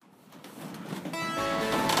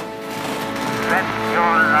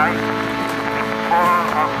your life full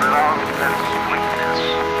of love and sweetness.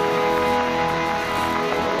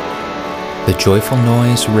 The Joyful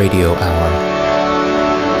Noise Radio Hour.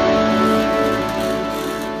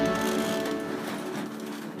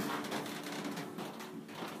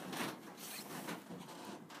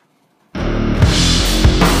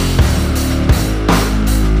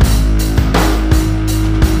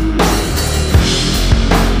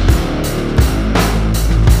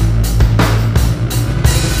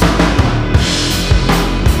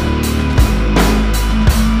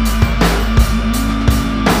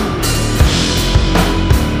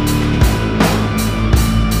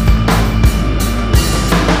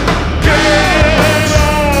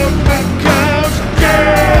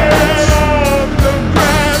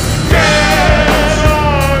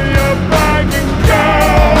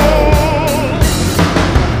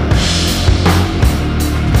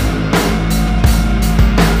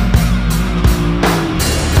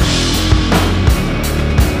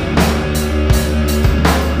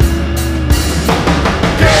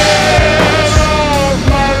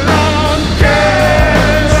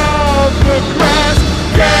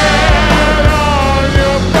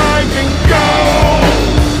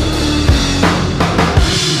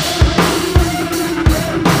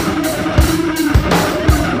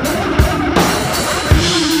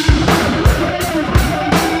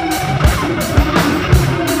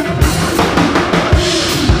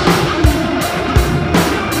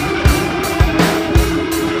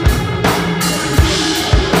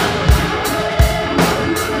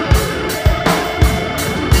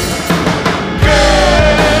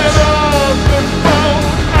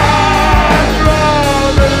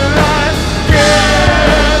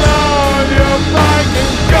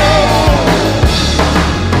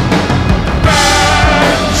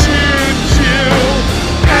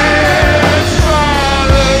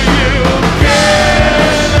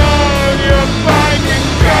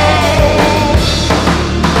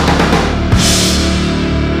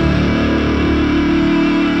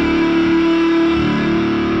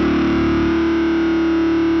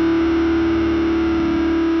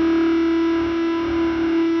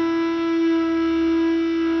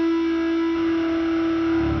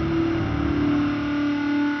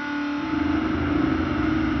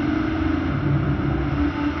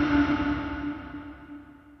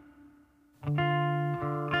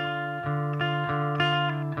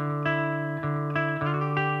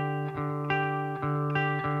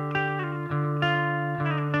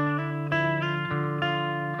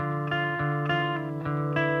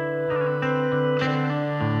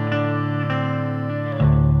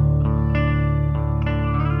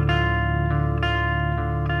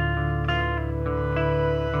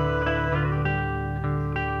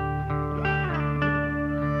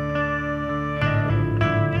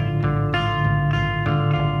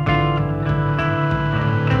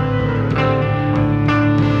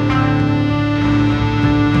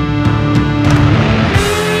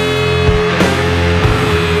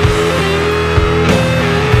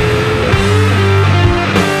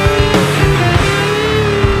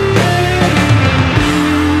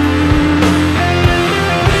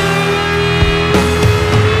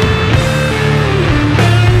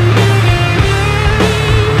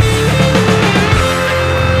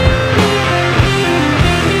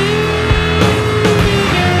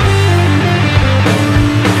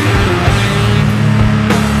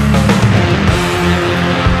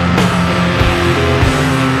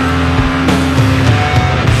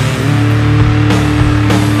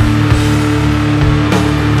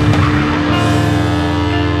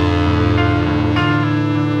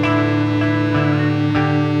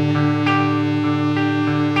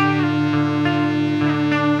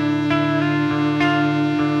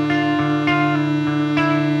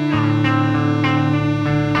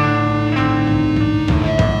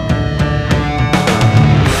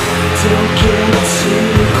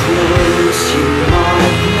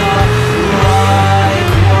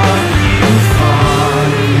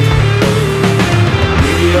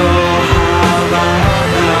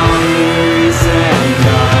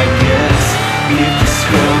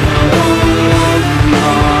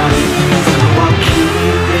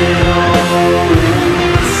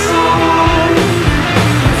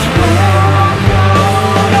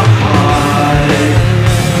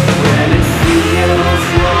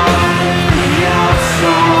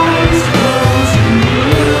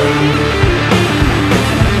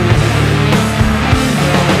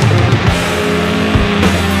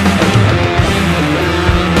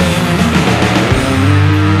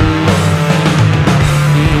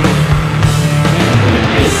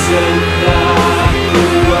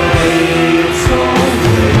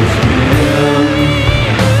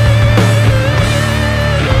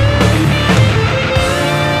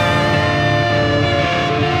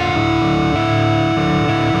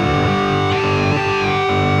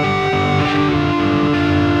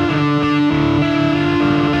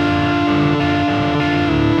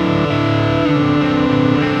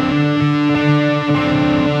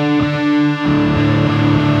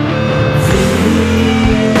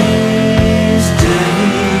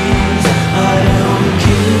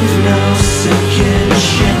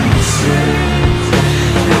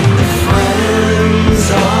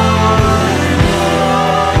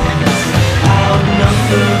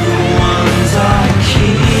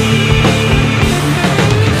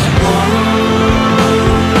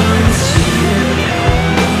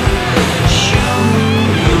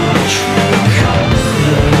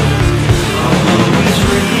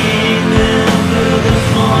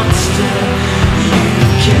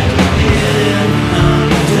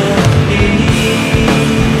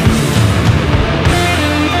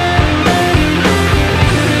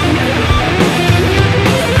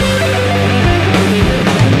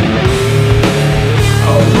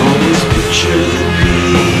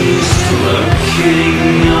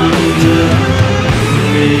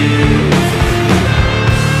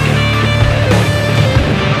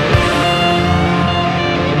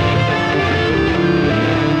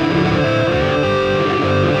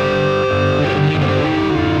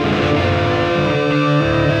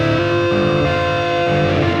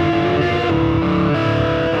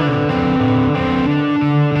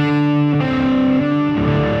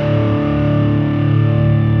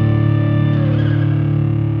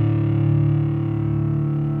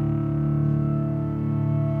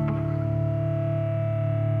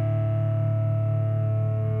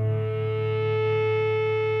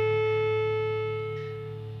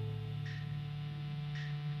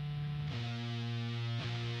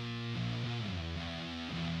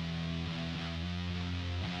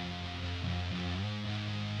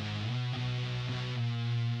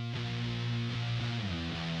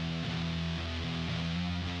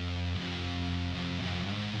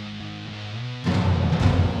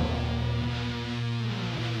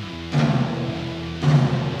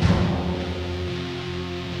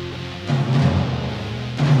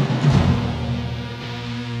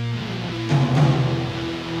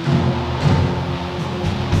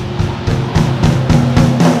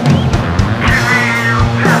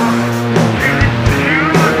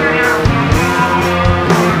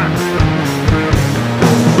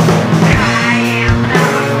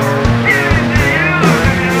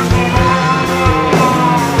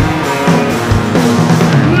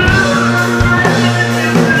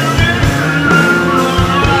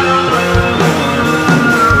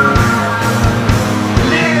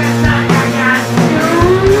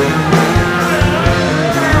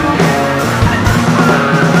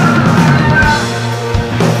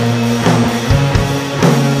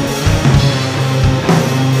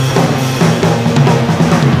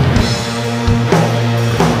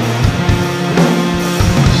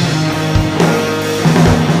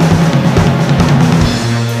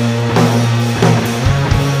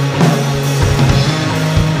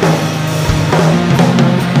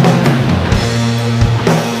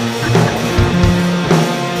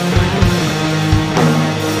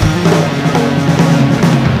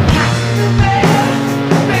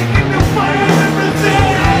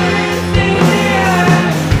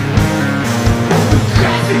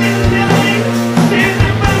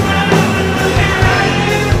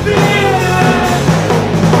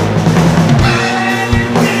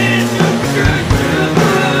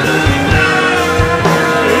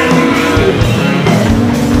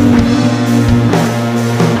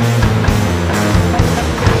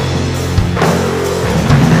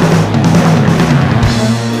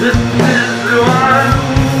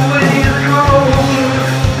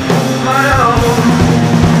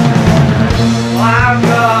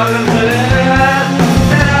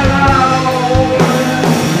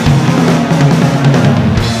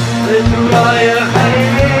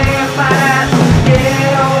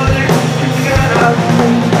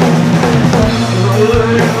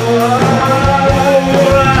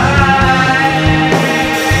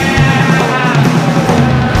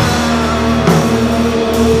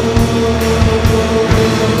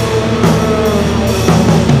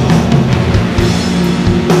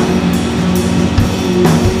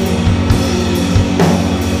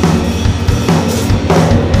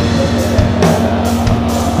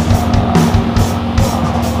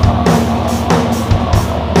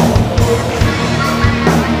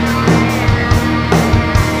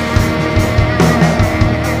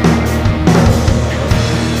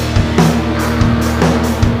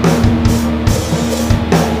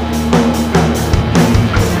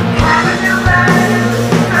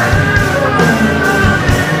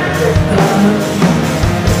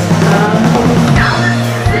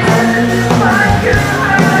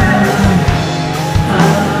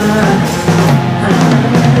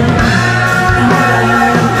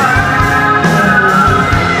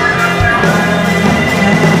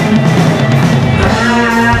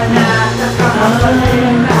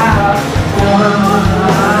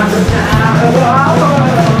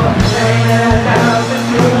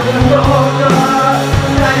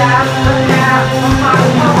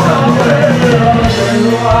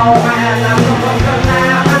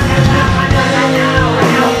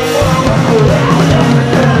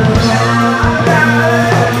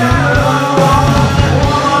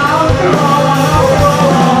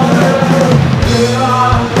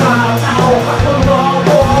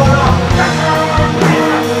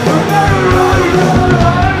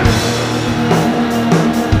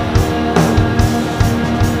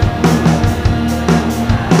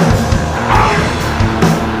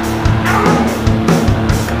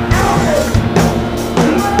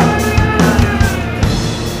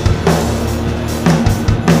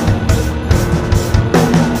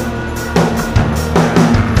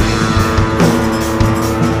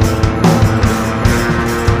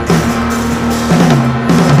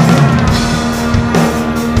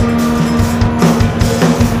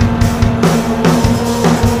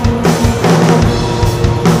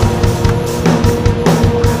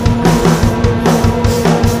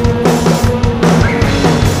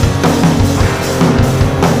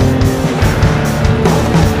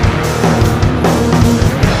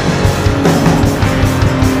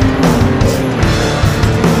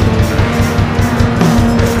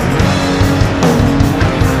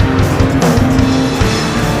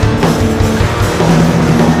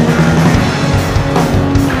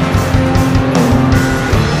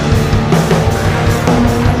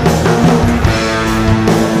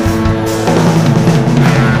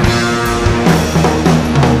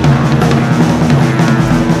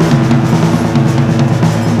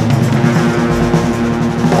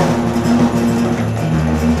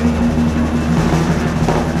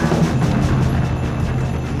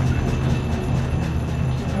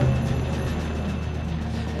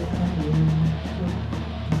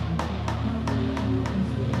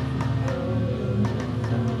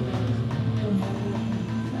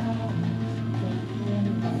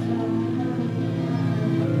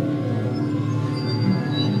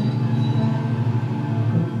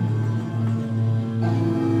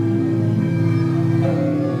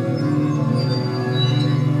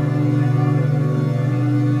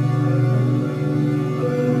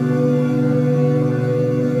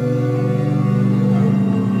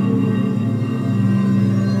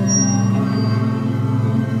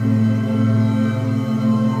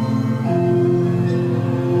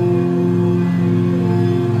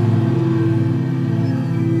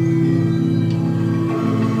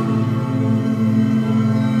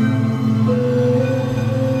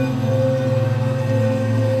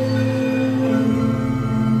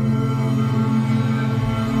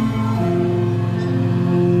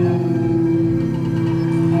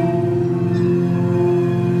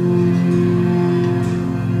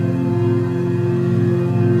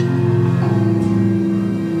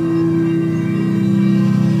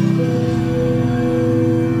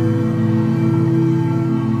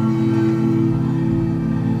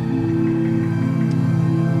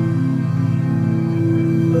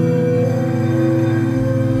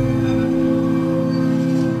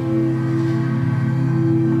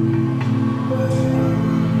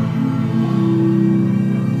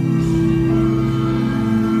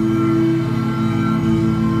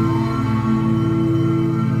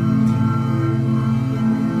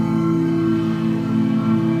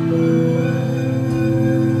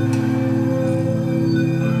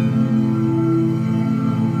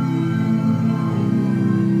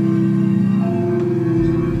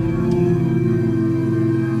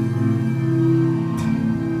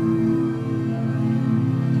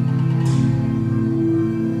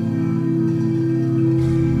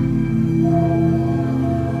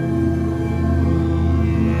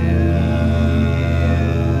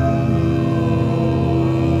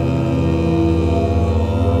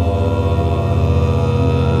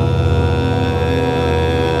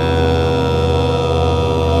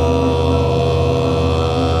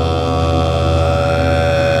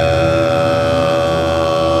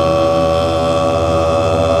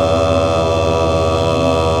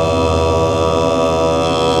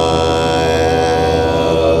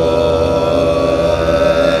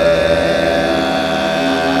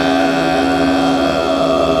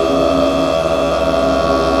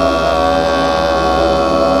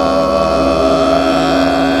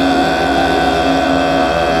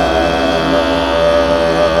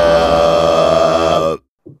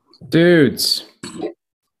 Dudes,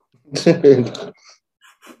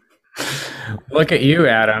 look at you,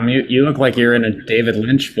 Adam. You look like you're in a David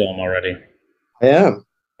Lynch film already. I am.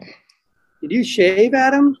 Did you shave,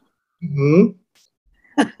 Adam? Hmm.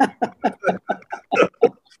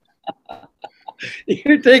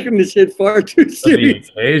 You're taking this shit far too For the serious.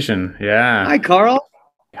 occasion, yeah. Hi, Carl.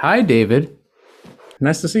 Hi, David.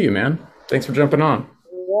 Nice to see you, man. Thanks for jumping on.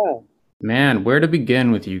 Yeah. Man, where to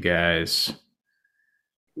begin with you guys?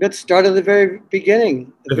 Let's start at the very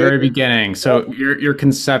beginning. The very beginning. So your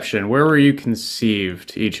conception, where were you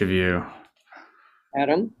conceived, each of you?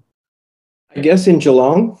 Adam. I guess in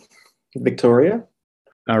Geelong, Victoria.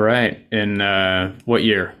 All right. In what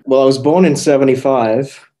year? Well, I was born in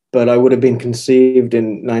 75, but I would have been conceived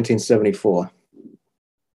in 1974.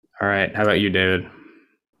 All right. How about you, David?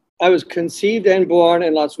 I was conceived and born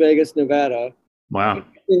in Las Vegas, Nevada. Wow.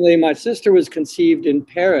 Interestingly, my sister was conceived in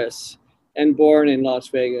Paris and born in Las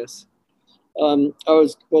Vegas. I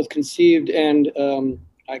was both conceived and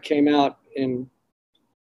I came out in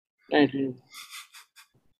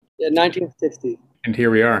 1960. And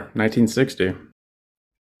here we are, 1960.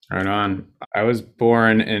 Right on. I was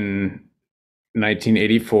born in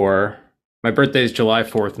 1984. My birthday is July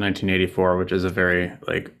 4th, 1984, which is a very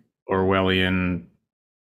Orwellian.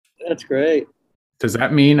 That's great. Does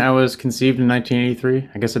that mean I was conceived in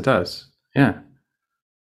 1983? I guess it does. Yeah.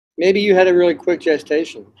 Maybe you had a really quick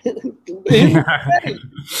gestation.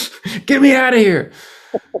 Get me out of here.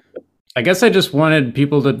 I guess I just wanted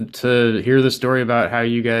people to hear the story about how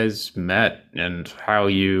you guys met and how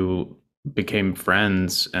you became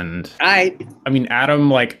friends. And I mean,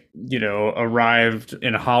 Adam, arrived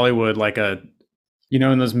in Hollywood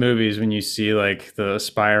in those movies when you see the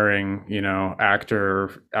aspiring, actor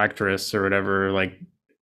or actress or whatever,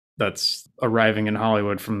 that's arriving in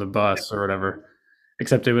Hollywood from the bus or whatever.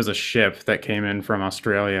 Except it was a ship that came in from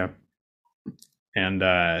Australia. And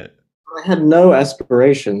I had no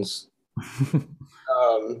aspirations.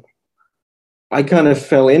 I kind of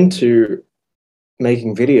fell into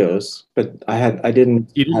making videos, but I didn't.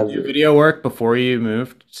 You didn't do video work before you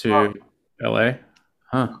moved to LA?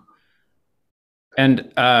 Huh.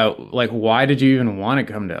 And why did you even want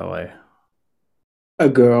to come to LA? A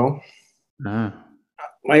girl. Ah.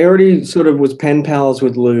 I already sort of was pen pals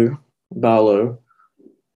with Lou Barlow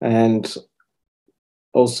and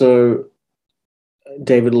also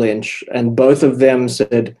David Lynch, and both of them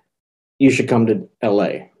said, you should come to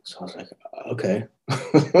LA. So I was like, okay.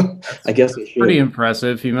 I guess it should. Pretty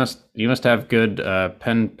impressive. You must have good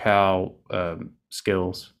pen pal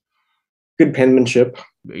skills. Good penmanship.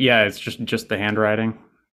 Yeah, it's just the handwriting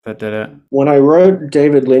that did it. When I wrote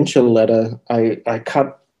David Lynch a letter, I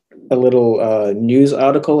cut a little news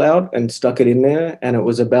article out and stuck it in there, and it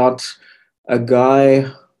was about a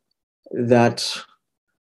guy that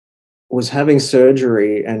was having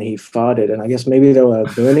surgery and he farted, and I guess maybe they were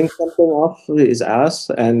burning something off his ass,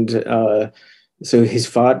 and so his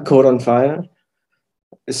fart caught on fire.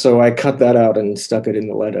 So I cut that out and stuck it in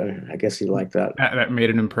the letter. I guess he liked that. That made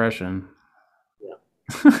an impression. Yeah.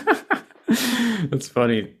 That's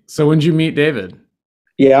funny. So when did you meet David?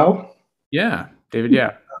 Yeah. Yeah, David.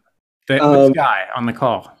 Yeah, this guy on the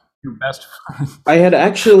call. Your best friend. I had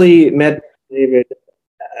actually met David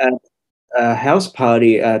at a house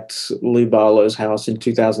party at Lou Barlow's house in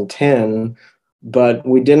 2010, but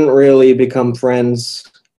we didn't really become friends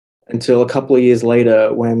until a couple of years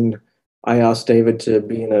later when I asked David to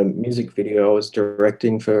be in a music video I was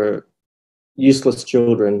directing for Useless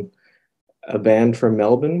Children, a band from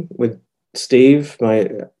Melbourne with Steve, my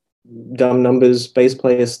Dumb Numbers bass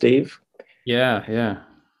player, Steve. Yeah, yeah.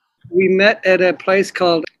 We met at a place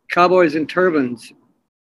called Cowboys and Turbans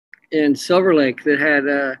in Silver Lake that had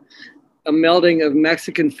a melding of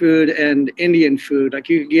Mexican food and Indian food. Like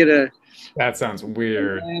you could get That sounds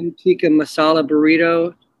weird. a tikka masala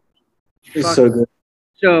burrito. It's so good.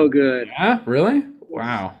 So good. Yeah, really?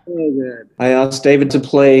 Wow. So good. I asked David to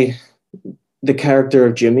play the character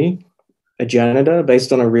of Jimmy, a janitor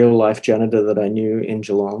based on a real life janitor that I knew in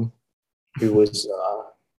Geelong, who was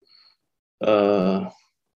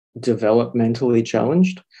developmentally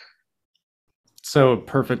challenged. So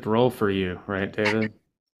perfect role for you, right, David?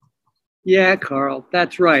 Yeah, Carl,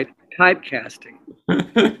 that's right. Typecasting.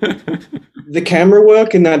 The camera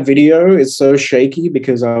work in that video is so shaky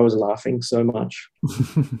because I was laughing so much.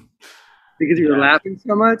 Because you were laughing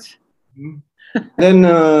so much? Then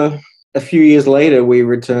a few years later, we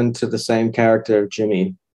returned to the same character of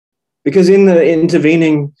Jimmy. Because in the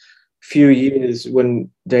intervening few years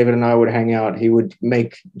when David and I would hang out, he would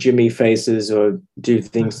make Jimmy faces or do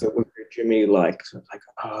things that would make Jimmy like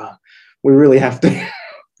we really have to.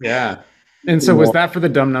 Yeah. And so was that for the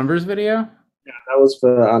Dumb Numbers video? Yeah, that was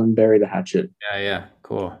for Unbury the Hatchet. Yeah,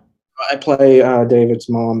 cool. I play David's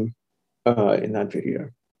mom in that video.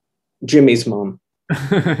 Jimmy's mom.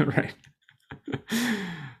 Right.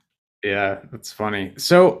 Yeah, that's funny.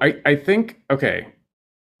 So I think, okay,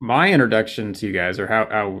 my introduction to you guys, or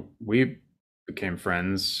how we became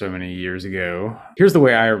friends so many years ago, here's the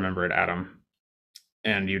way I remember it, Adam.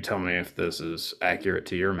 And you tell me if this is accurate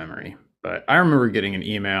to your memory. But I remember getting an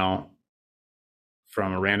email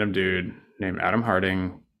from a random dude named Adam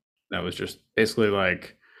Harding that was just basically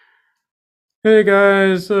like, hey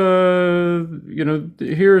guys, here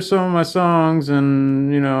are some of my songs,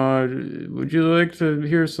 and would you like to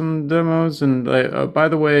hear some demos? And by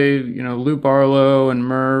the way, Lou Barlow and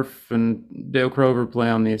Murph and Dale Crover play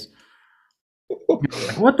on these.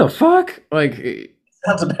 Like, what the fuck? Like,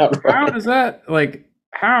 Sounds about right. how does that, like,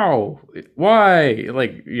 how, why,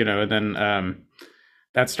 like, and then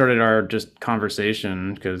that started our just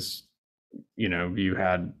conversation because you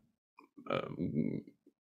had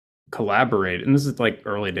collaborate, and this is like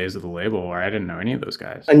early days of the label where I didn't know any of those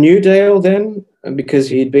guys. I knew Dale then because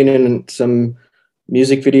he'd been in some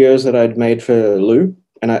music videos that I'd made for Lou,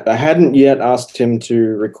 and I hadn't yet asked him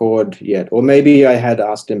to record yet, or maybe I had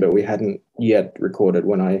asked him but we hadn't yet recorded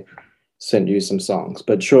when I sent you some songs,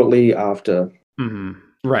 but shortly after.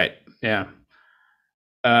 Right, yeah.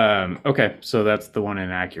 Okay, so that's the one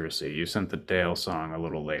inaccuracy. You sent the Dale song a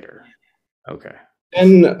little later. Okay.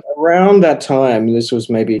 And around that time, this was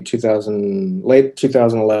maybe late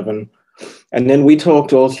 2011, and then we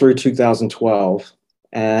talked all through 2012,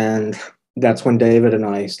 and that's when David and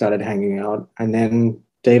I started hanging out. And then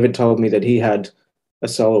David told me that he had a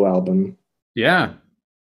solo album. Yeah,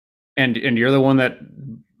 and you're the one that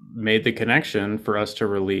made the connection for us to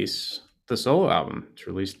release the solo album. It's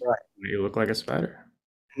released. Right. You Look Like a Spider.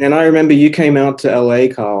 And then I remember you came out to LA,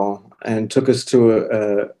 Carl, and took us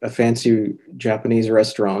to a fancy Japanese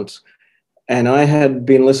restaurant. And I had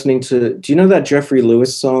been listening to, do you know that Jeffrey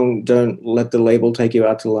Lewis song, Don't Let the Label Take You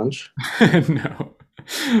Out to Lunch? No,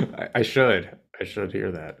 I should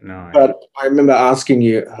hear that. No. But I remember asking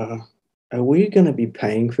you, are we going to be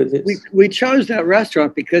paying for this? We chose that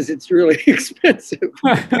restaurant because it's really expensive.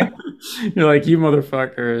 You're like, you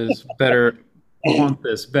motherfuckers better want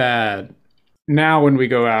this bad. Now, when we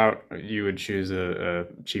go out, you would choose a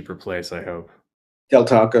cheaper place, I hope. Del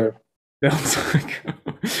Taco. Del Taco.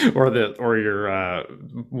 or your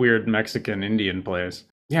weird Mexican Indian place.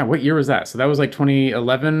 Yeah, what year was that? So that was like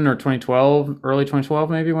 2011 or 2012, early 2012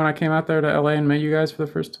 maybe, when I came out there to LA and met you guys for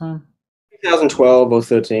the first time? 2012 or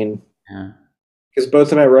 13. Yeah. Because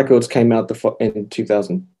both of our records came out in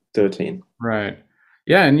 2013. Right.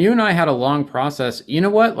 Yeah, and you and I had a long process. You know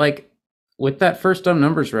what? Like, with that first Dumb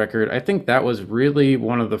Numbers record, I think that was really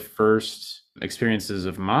one of the first experiences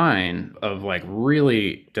of mine of like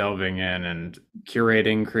really delving in and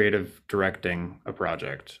curating, creative directing a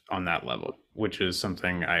project on that level, which is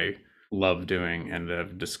something I love doing and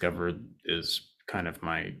have discovered is kind of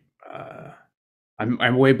my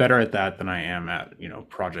I'm way better at that than I am at,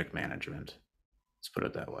 project management. Let's put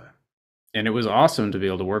it that way. And it was awesome to be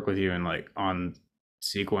able to work with you and like on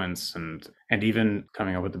sequence and even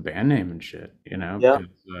coming up with the band name and shit, Yeah.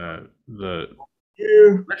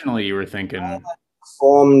 Originally you were thinking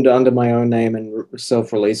formed under my own name and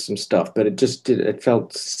self-released some stuff, but it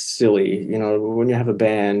felt silly, when you have a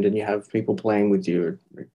band and you have people playing with you.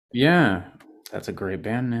 Yeah, that's a great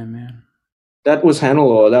band name, man. That was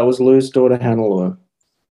Hannelore. That was Lou's daughter, Hannelore.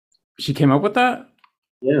 She came up with that?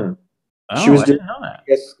 Yeah. Oh, she was I didn't know that.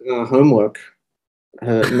 Yes, homework.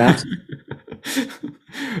 Math.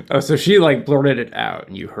 Oh, so she like blurted it out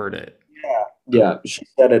and you heard it. Yeah, she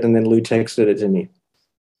said it and then Lou texted it to me.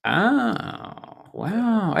 Oh,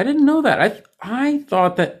 wow. I didn't know that. I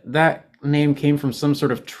thought that name came from some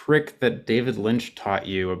sort of trick that David Lynch taught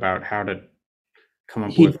you about how to come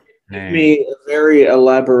up with a name. He gave me a very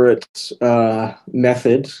elaborate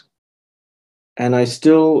method, and I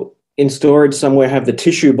still in storage somewhere have the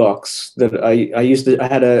tissue box that I used to. I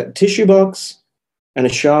had a tissue box and a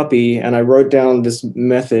Sharpie, and I wrote down this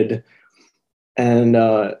method, and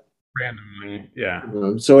randomly, yeah.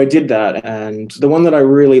 So I did that, and the one that I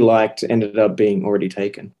really liked ended up being already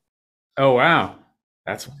taken. Oh wow,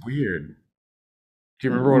 that's weird. Do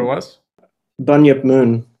you remember what it was? Bunyip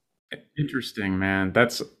Moon. Interesting, man.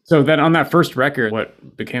 So then on that first record,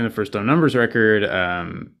 what became the first Dumb Numbers record,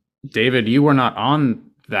 David, you were not on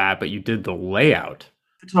that, but you did the layout.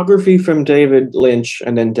 Photography from David Lynch,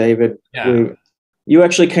 and then David. Yeah. You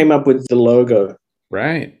actually came up with the logo.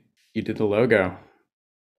 Right. You did the logo.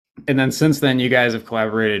 And then since then, you guys have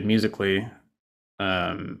collaborated musically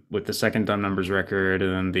with the second Dumb Numbers record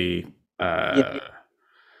and then the The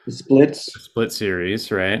Splits, Split series,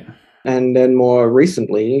 right? and then more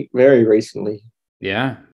recently, very recently.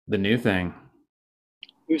 Yeah, the new thing.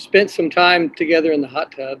 We've spent some time together in the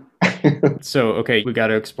hot tub. So, okay, we got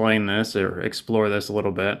to explain this or explore this a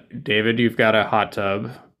little bit. David, you've got a hot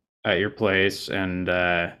tub at your place, and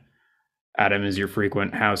Adam is your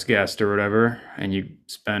frequent house guest or whatever, and you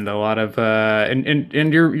spend a lot of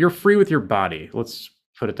and you're free with your body. Let's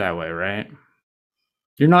put it that way, right?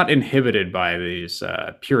 You're not inhibited by these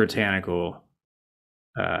puritanical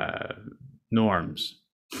norms.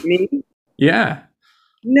 Me? Yeah.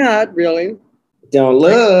 Not really. Don't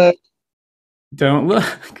look. Don't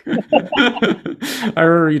look. I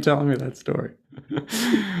remember you telling me that story.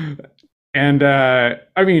 And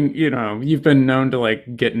I mean, you know, you've been known to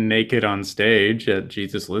like get naked on stage at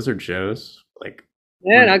Jesus Lizard shows. Like,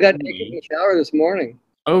 Man, I got naked in the shower this morning.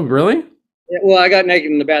 oh, really? Yeah, well, I got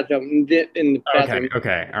naked in the bathtub. In the bathroom.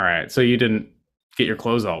 Okay, all right. So you didn't get your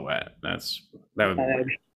clothes all wet. That would be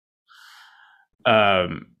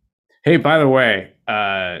weird. Hey, by the way,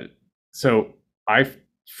 so I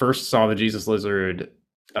first saw the Jesus Lizard.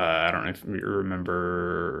 I don't know if you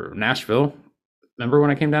remember Nashville. Remember when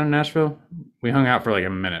I came down to Nashville? We hung out for like a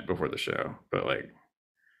minute before the show, but like,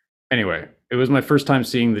 anyway, it was my first time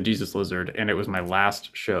seeing the Jesus Lizard, and it was my last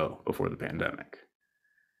show before the pandemic.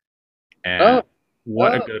 And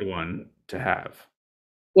what a good one to have.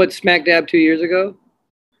 What, smack dab 2 years ago?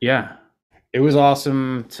 Yeah, it was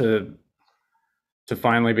awesome to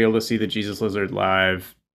finally be able to see the Jesus Lizard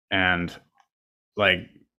live, and like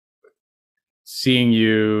seeing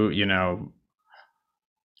you, you know,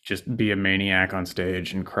 just be a maniac on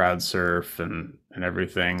stage and crowd surf and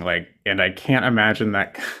everything. Like, and I can't imagine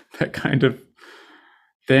that kind of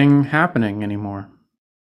thing happening anymore,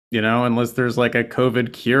 you know, unless there's like a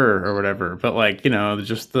COVID cure or whatever. But like, you know,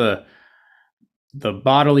 just the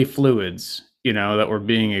bodily fluids, you know, that were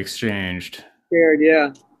being exchanged. Scared,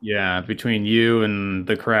 yeah. Yeah, between you and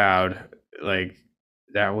the crowd, like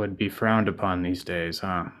that would be frowned upon these days,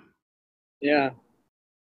 huh? Yeah.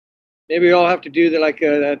 Maybe we all have to do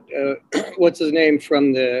that, what's his name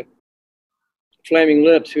from the Flaming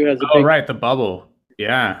Lips, who has a big... right, the bubble.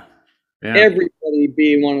 Yeah. Everybody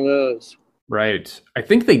be one of those. Right. I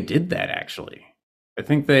think they did that, actually. I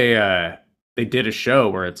think they did a show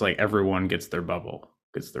where it's like everyone gets their bubble,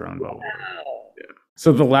 gets their own bubble. Wow. Yeah.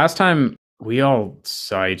 So the last time we all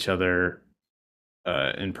saw each other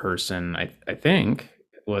in person, I think,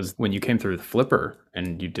 was when you came through the Flipper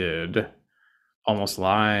and you did almost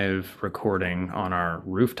live recording on our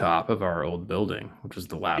rooftop of our old building, which was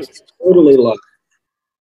the last. It's totally live.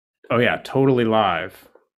 Oh yeah, totally live.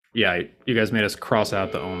 Yeah, you guys made us cross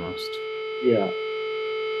out the almost. Yeah.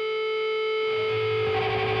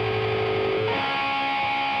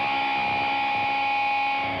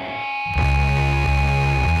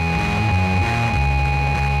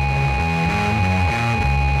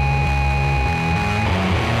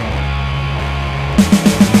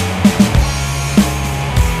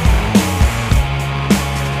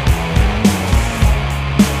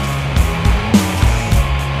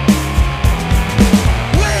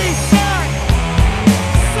 We start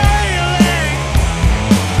sailing.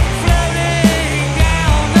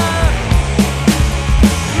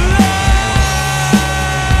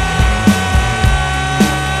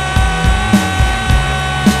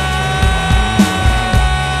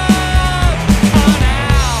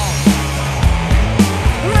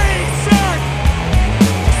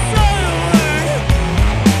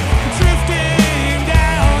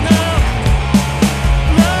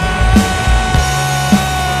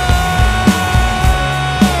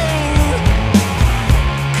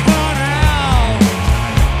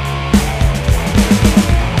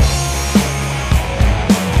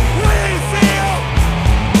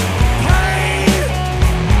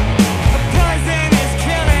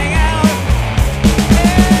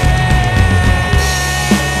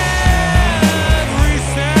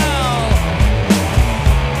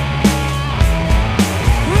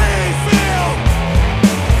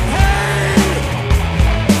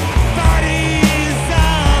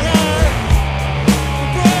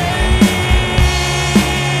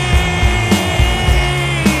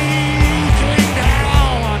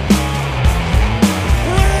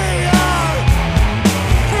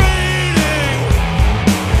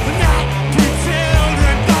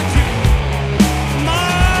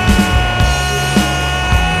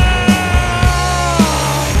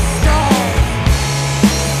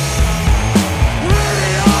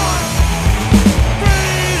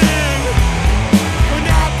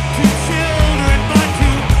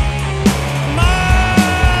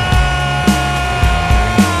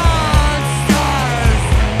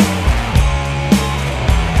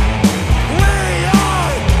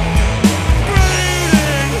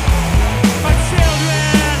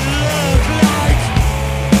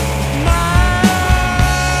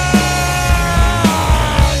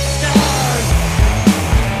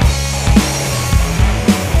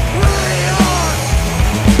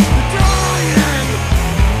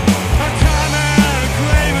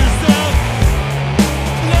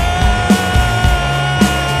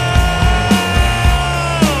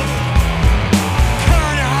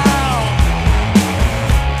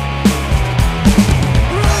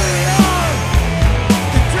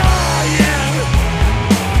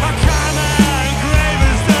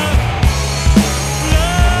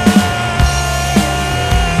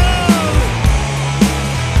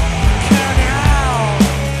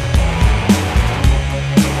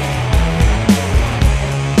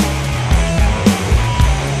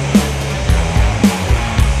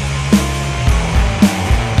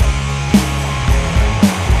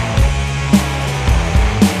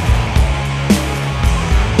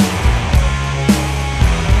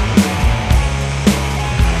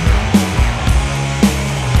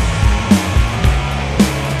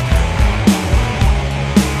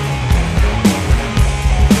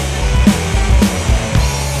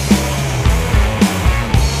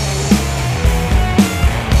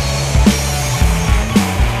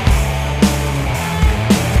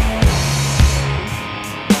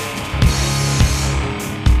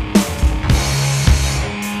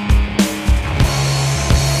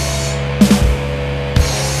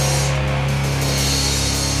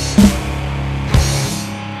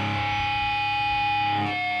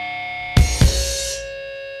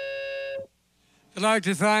 I'd like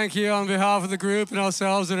to thank you on behalf of the group and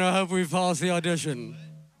ourselves, and I hope we've passed the audition.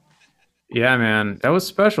 Yeah, man, that was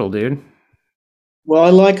special, dude. Well,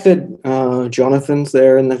 I like that Jonathan's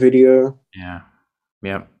there in the video. Yeah.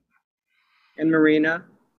 Yep. And Marina.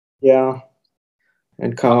 Yeah.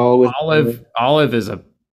 And Carl with Olive is a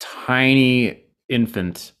tiny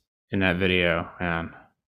infant in that video, man.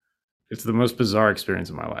 It's the most bizarre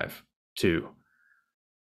experience of my life to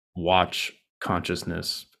watch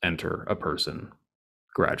consciousness enter a person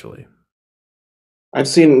gradually. I've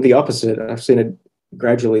seen the opposite. I've seen it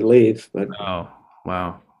gradually leave, but Oh,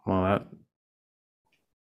 wow. Well,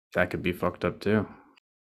 that could be fucked up too.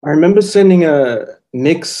 I remember sending a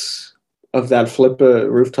mix of that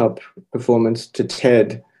Flipper rooftop performance to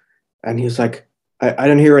Ted, and he was like, I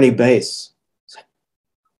don't hear any bass. I was like,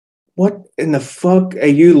 what in the fuck are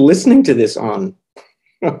you listening to this on?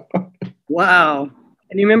 Wow.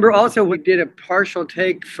 And you remember also we did a partial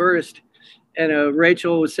take first, and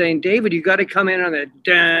Rachel was saying, David, you got to come in on the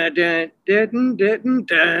dun dun dun dun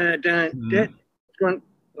dun dun dun. Going,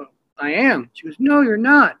 well, I am. She goes, no, you're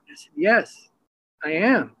not. I said, yes, I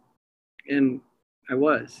am. And I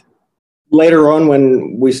was. Later on,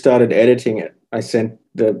 when we started editing it, I sent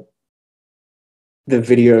the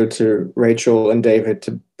video to Rachel and David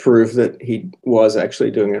to prove that he was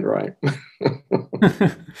actually doing it right.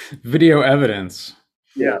 Video evidence.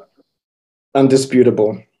 Yeah.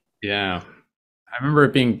 Undisputable. Yeah. I remember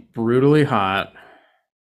it being brutally hot.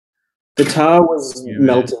 The tar was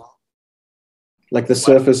melting. Like the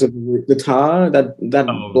surface of the tar, that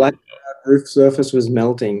black roof surface was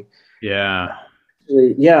melting. Yeah.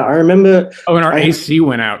 Yeah, I remember. Oh, and our AC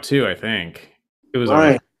went out too, I think. It was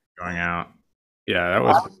right. Going out. Yeah, that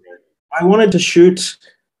was. I wanted to shoot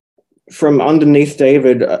from underneath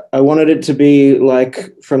David. I wanted it to be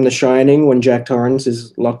like from The Shining when Jack Torrance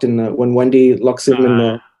is locked in when Wendy locks him in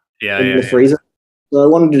the freezer. So I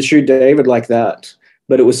wanted to shoot David like that,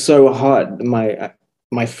 but it was so hot.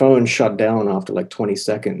 My phone shut down after like 20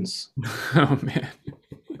 seconds. Oh man.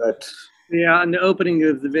 But yeah, and the opening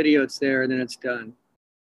of the video, it's there, and then it's done.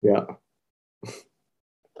 Yeah.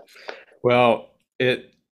 Well,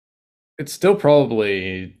 it's still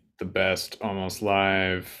probably the best almost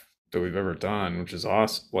live that we've ever done, which is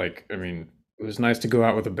awesome. Like, I mean, it was nice to go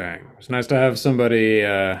out with a bang. It was nice to have somebody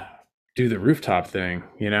do the rooftop thing,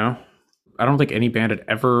 you know? I don't think any band had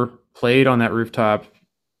ever played on that rooftop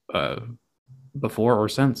before or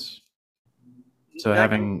since. So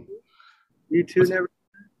having you two never.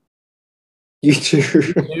 You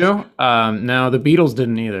too. No, the Beatles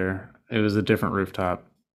didn't either. It was a different rooftop.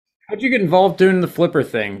 How'd you get involved doing the Flipper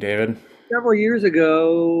thing, David? Several years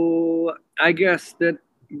ago, I guess that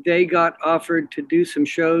they got offered to do some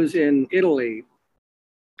shows in Italy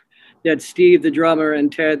that Steve, the drummer,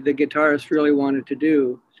 and Ted, the guitarist, really wanted to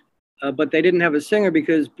do. But they didn't have a singer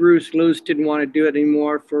because Bruce Luce didn't want to do it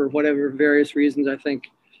anymore for whatever various reasons. I think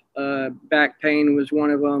back pain was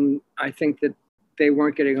one of them. I think that they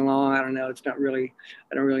weren't getting along. I don't know. I don't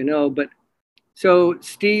really know. But so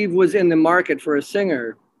Steve was in the market for a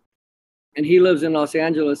singer, and he lives in Los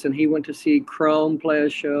Angeles, and he went to see Chrome play a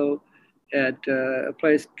show at a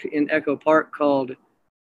place in Echo Park called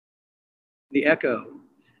The Echo.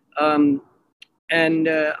 And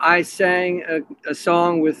I sang a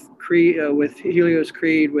song with Helios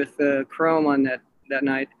Creed with Chrome on that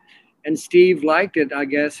night. And Steve liked it, I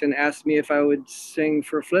guess, and asked me if I would sing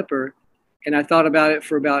for Flipper. And I thought about it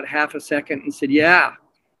for about half a second and said, yeah,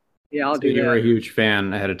 I'll do that. You were a huge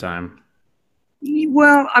fan ahead of time.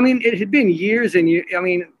 Well, I mean, it had been years and years. I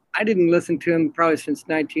mean, I didn't listen to him probably since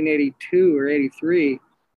 1982 or 83.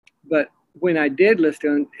 But when I did listen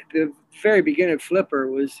to him, the very beginning of Flipper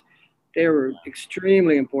they were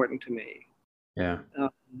extremely important to me. Yeah.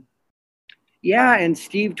 Yeah, and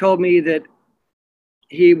Steve told me that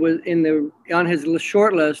he was on his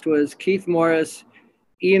short list was Keith Morris,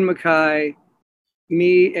 Ian MacKaye,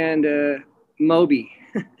 me, and Moby.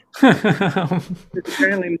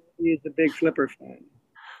 Apparently, Moby is a big Flipper fan.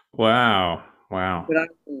 Wow. But I'm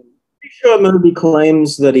pretty sure Moby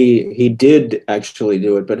claims that he did actually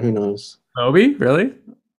do it, but who knows? Moby? Really?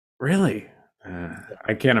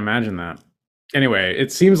 I can't imagine that. Anyway,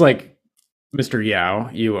 it seems like Mr.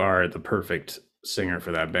 Yao, you are the perfect singer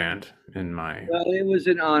for that band Well, it was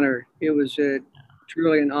an honor. It was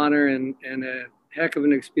truly an honor and a heck of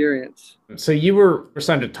an experience. So you were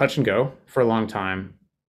signed to Touch and Go for a long time,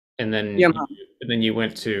 and then you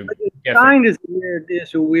went to signed is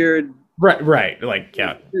a weird right like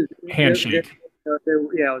handshake.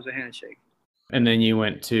 Yeah, it was a handshake. And then you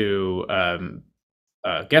went to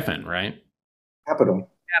Geffen, right? Capitol.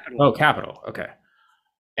 Oh, Capitol. Okay.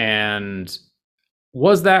 And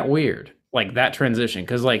was that weird? like that transition?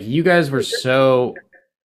 Because like you guys were so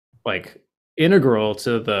like integral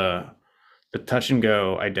to the Touch and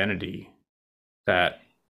Go identity that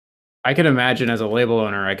I could imagine as a label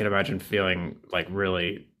owner, I could imagine feeling like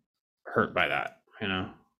really hurt by that, you know?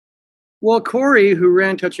 Well, Corey, who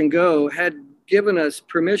ran Touch and Go, had given us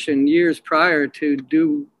permission years prior to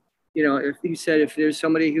do, you know, if he said, if there's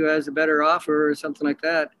somebody who has a better offer or something like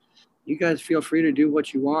that, you guys feel free to do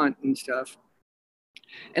what you want and stuff.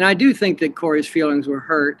 And I do think that Corey's feelings were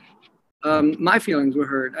hurt. My feelings were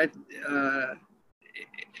hurt.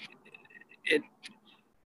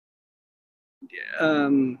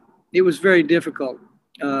 It was very difficult.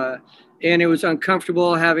 And it was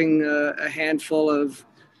uncomfortable having a handful of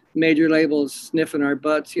major labels sniffing our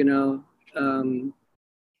butts, you know.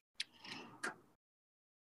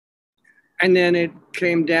 And then it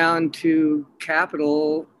came down to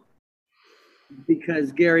Capitol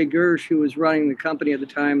because Gary Gersh, who was running the company at the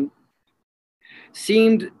time,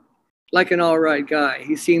 seemed like an all right guy.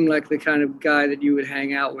 He seemed like the kind of guy that you would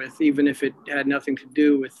hang out with, even if it had nothing to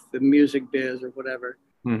do with the music biz or whatever.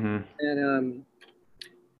 Mm-hmm. And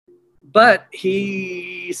but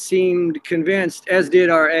he seemed convinced, as did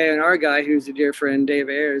our A&R guy, who's a dear friend, Dave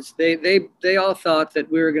Ayers. They all thought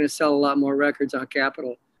that we were going to sell a lot more records on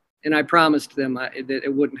Capitol. And I promised them that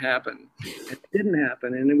it wouldn't happen. It didn't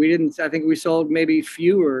happen. And we didn't, I think we sold maybe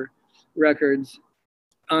fewer records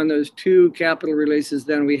on those 2 Capitol releases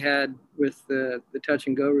than we had with the Touch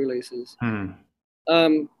and Go releases.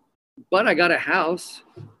 But I got a house.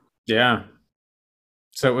 Yeah.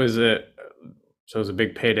 So it was a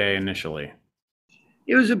big payday initially.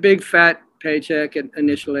 It was a big fat paycheck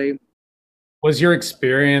initially. Was your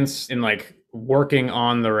experience in like working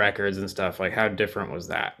on the records and stuff, like how different was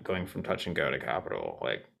that going from Touch and Go to Capitol?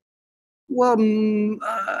 Like, well,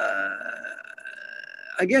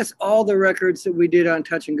 I guess all the records that we did on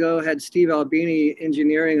Touch and Go had Steve Albini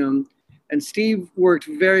engineering them, and Steve worked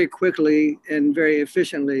very quickly and very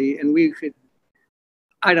efficiently, and we could,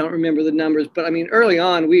 I don't remember the numbers, but I mean, early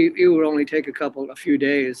on, it would only take a few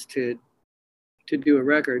days to do a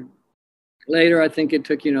record. Later, I think it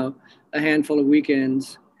took, you know, a handful of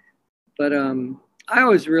weekends. But I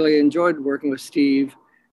always really enjoyed working with Steve.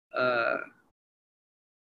 And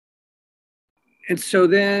so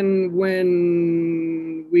then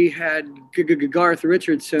when we had Garth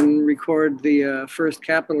Richardson record the first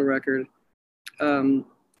Capitol record,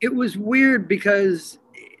 it was weird because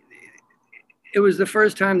it was the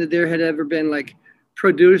first time that there had ever been like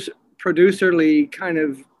producerly kind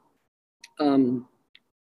of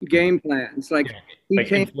game plans. Like he like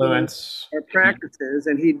came influence to our practices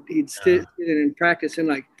and he'd sit in and practice, and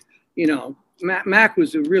like, you know, Mac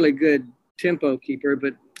was a really good tempo keeper,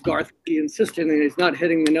 but Garth, he insisted and he's not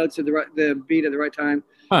hitting the notes at the beat at the right time.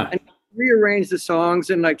 And rearrange the songs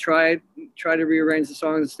and like try to rearrange the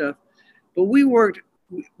songs and stuff. But we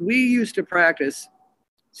used to practice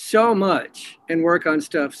so much and work on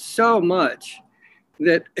stuff so much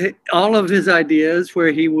that all of his ideas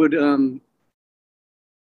where he would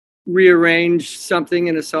rearrange something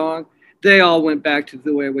in a song, they all went back to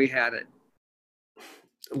the way we had it.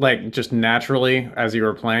 Like just naturally as you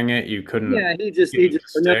were playing it, you couldn't. Yeah, he just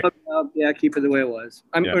no, keep it the way it was.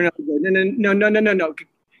 No. Keep it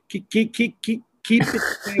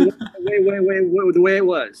the way it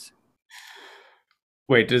was.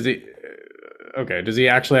 Wait, does he? Okay, does he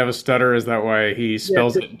actually have a stutter? Is that why he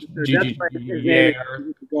spells it?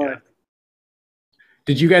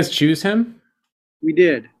 Did you guys choose him? We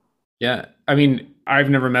did. Yeah, I mean, I've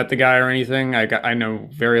never met the guy or anything. I know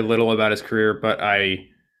very little about his career, but I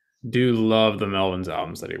do love the Melvins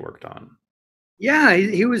albums that he worked on. Yeah,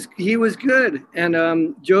 he was good. And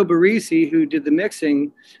Joe Barisi, who did the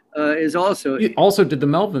mixing, is also... He also did those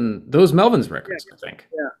Melvins records, I think.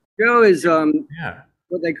 Yeah, Joe is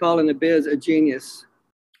what they call in the biz a genius.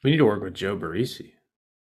 We need to work with Joe Barisi.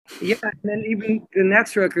 Yeah, and then even the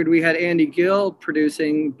next record, we had Andy Gill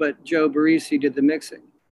producing, but Joe Barisi did the mixing.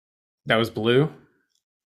 That was Blue?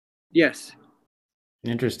 Yes.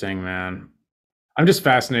 Interesting, man. I'm just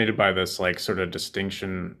fascinated by this like sort of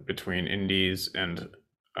distinction between indies and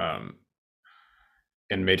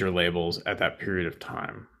major labels at that period of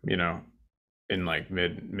time, you know, in like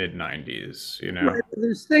mid 90s, you know. Right.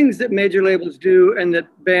 There's things that major labels do and that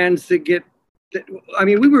bands I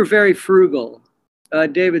mean, we were very frugal.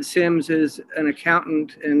 David Sims is an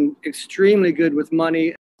accountant and extremely good with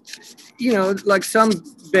money. You know, like some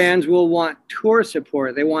bands will want tour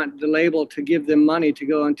support. They want the label to give them money to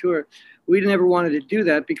go on tour. We never wanted to do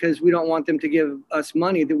that because we don't want them to give us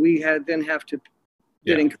money that we then have to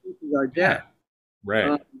increase our debt.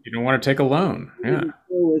 Right. You don't want to take a loan. Yeah.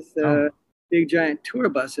 With big giant tour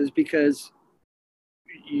buses because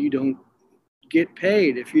you don't get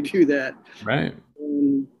paid if you do that. Right.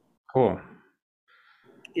 Um, Cool.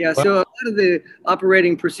 Yeah, so a lot of the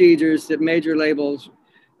operating procedures that major labels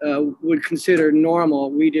would consider normal,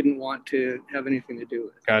 we didn't want to have anything to do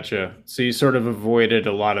with. Gotcha. So you sort of avoided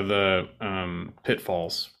a lot of the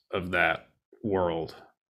pitfalls of that world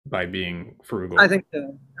by being frugal. I think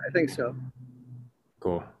so. I think so.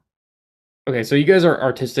 Cool. Okay, so you guys are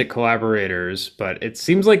artistic collaborators, but it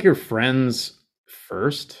seems like you're friends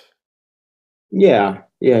first, Yeah.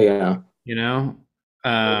 you know?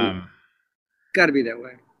 Got to be that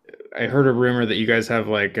way. I heard a rumor that you guys have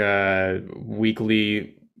like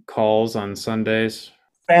weekly calls on Sundays.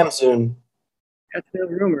 Samsoon. That's no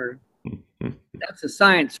rumor. That's a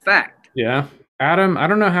science fact. Yeah. Adam, I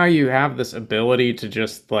don't know how you have this ability to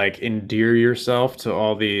just like endear yourself to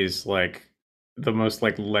all these like the most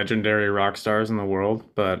like legendary rock stars in the world,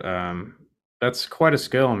 but that's quite a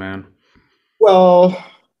skill, man. Well,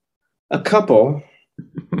 a couple.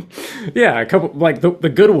 Yeah, a couple like the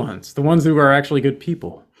good ones, the ones who are actually good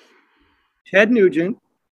people. Ted Nugent,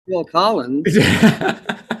 Phil Collins.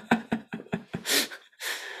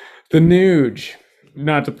 The Nuge.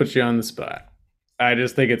 Not to put you on the spot. I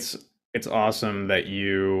just think it's awesome that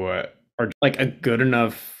you are like a good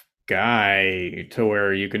enough guy to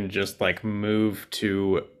where you can just like move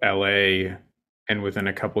to LA and within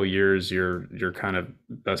a couple of years you're kind of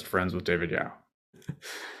best friends with David Yao.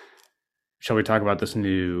 Shall we talk about this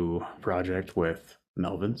new project with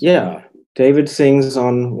Melvins? Yeah. David sings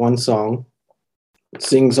on one song.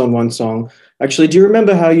 Actually, do you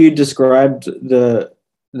remember how you described the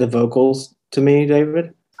vocals to me,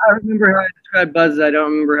 David? I remember how I described Buzz. I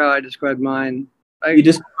don't remember how I described mine. You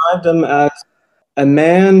described them as a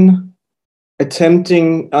man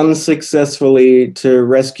attempting unsuccessfully to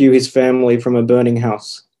rescue his family from a burning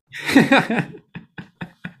house.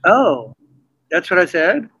 Oh, that's what I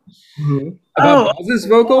said? Mm-hmm. About Buzz's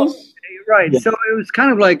vocals? You're right. Yeah. So it was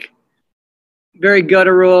kind of like very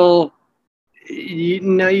guttural. You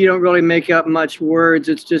know, you don't really make up much words.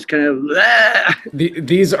 It's just kind of.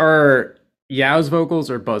 These are Yao's vocals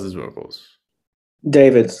or Buzz's vocals?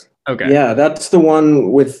 David's. Okay. Yeah, that's the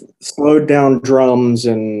one with slowed down drums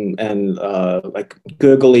and like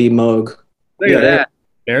gurgly moog. Look at that.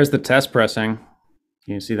 There's the test pressing.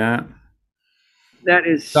 Can you see that? That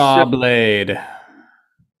is Saw so, blade.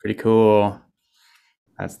 Pretty cool.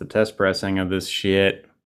 That's the test pressing of this shit.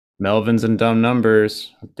 Melvins and Dumb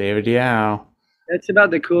Numbers with David Yao. that's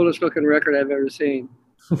about the coolest looking record I've ever seen.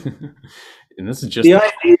 And this is just The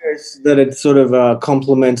idea is that it sort of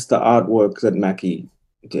complements the artwork that Mackie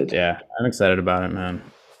did. yeah, I'm excited about it, man.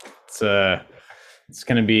 It's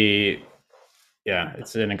gonna be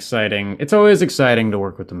it's always exciting to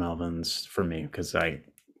work with the Melvins for me because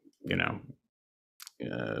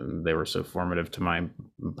they were so formative to my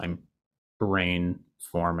brain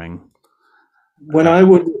forming. When I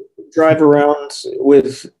would drive around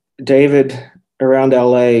with David around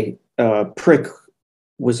LA, Prick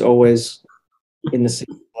was always in the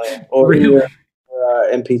CD player or Really?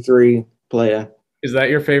 MP3 player. Is that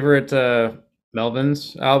your favorite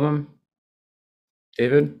Melvins album,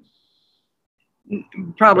 David?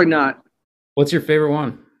 Probably not. What's your favorite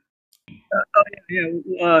one?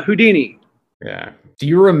 Houdini. Yeah. Do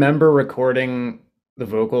you remember recording the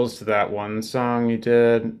vocals to that one song you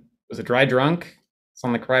did? Was it Dry Drunk? It's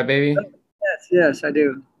on the Crybaby? Yes, I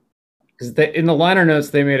do. Because in the liner notes,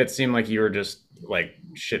 they made it seem like you were just like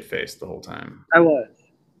shit-faced the whole time. I was.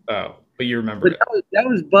 Oh, but you remembered But it. that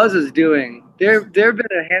was Buzz's doing. There have been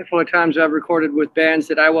a handful of times I've recorded with bands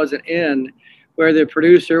that I wasn't in, where the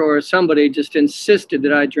producer or somebody just insisted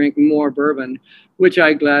that I drink more bourbon, which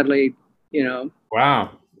I gladly,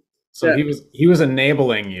 Wow. So Yeah. he was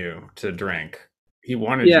enabling you to drink. He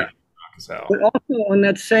wanted you to drink as hell. But also on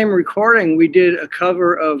that same recording, we did a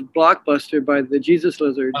cover of Blockbuster by the Jesus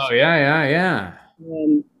Lizards. Oh yeah.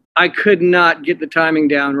 I could not get the timing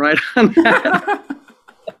down right on that.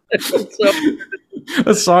 So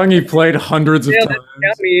A song you played hundreds of that times.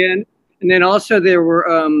 got me in. And then also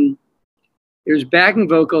there's backing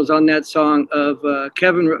vocals on that song of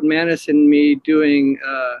Kevin Rutmanis and me doing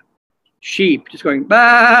sheep, just going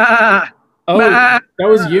bah. Oh, bah. that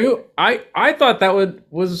was you? I thought that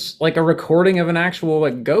was like a recording of an actual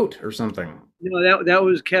like goat or something. No, that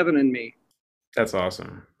was Kevin and me. That's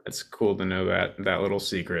awesome. It's cool to know that little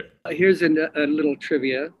secret. Here's a little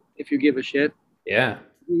trivia, if you give a shit. Yeah.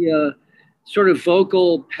 The sort of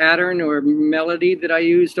vocal pattern or melody that I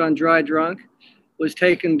used on Dry Drunk was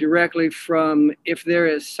taken directly from If There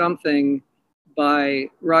Is Something by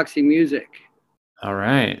Roxy Music.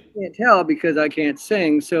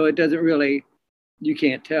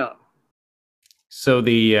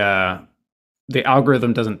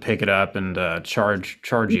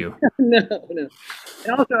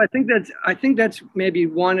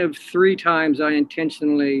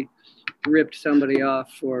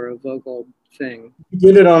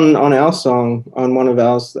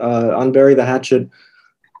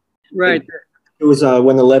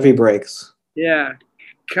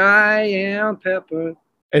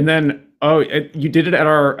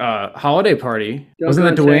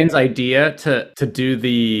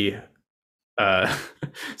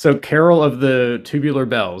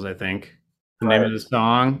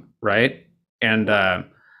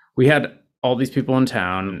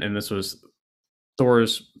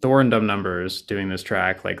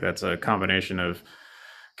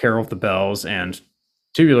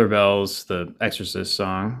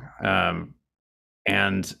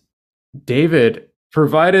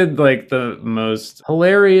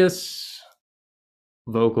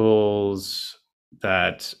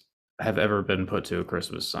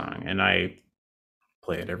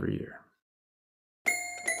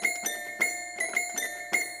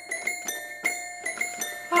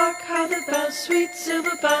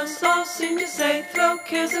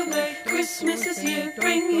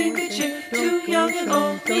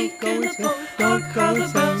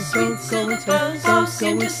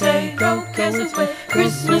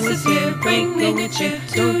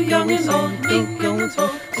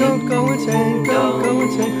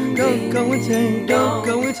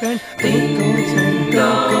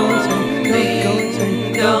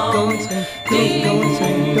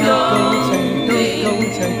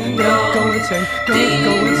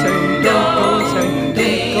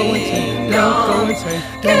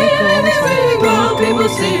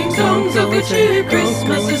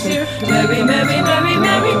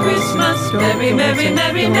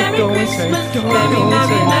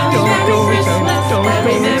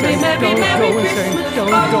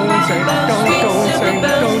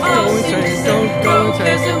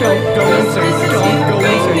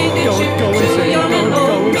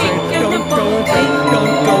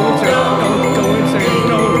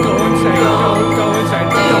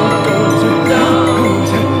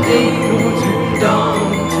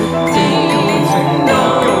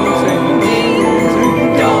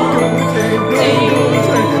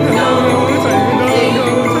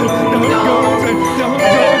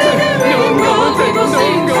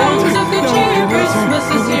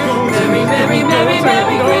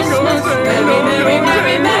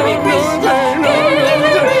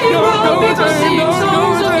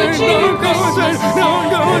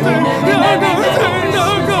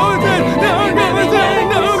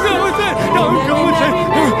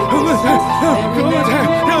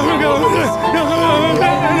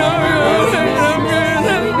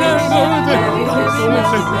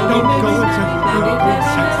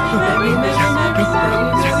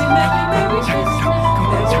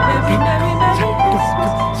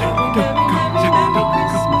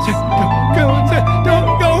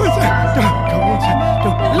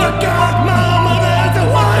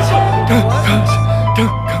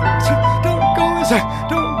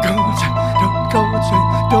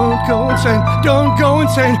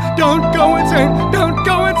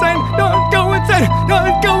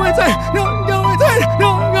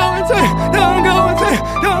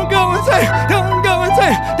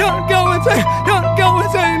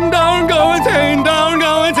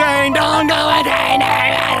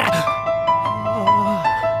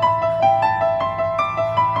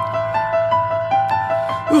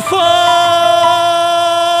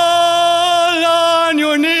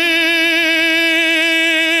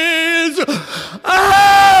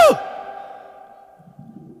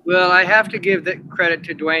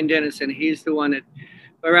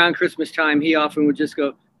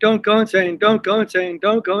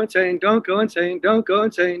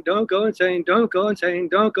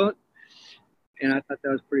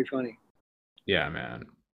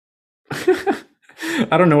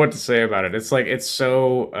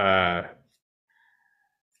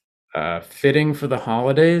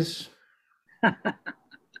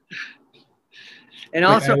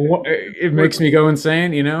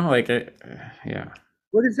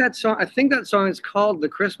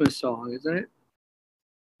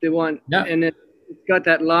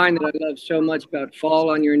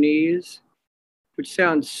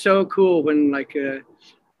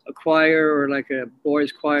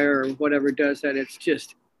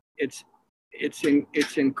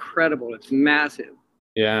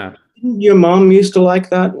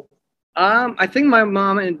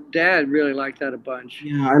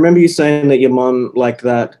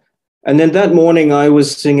 And then that morning I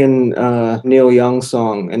was singing Neil Young's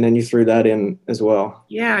song, and then you threw that in as well.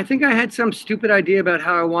 Yeah, I think I had some stupid idea about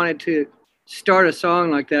how I wanted to start a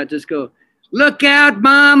song like that. Just go, look out,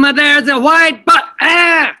 mama, there's a white butt,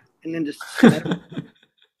 ah! And then just...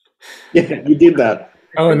 Yeah, you did that.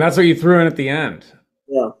 Oh, and that's what you threw in at the end.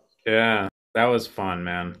 Yeah. Yeah, that was fun,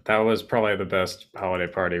 man. That was probably the best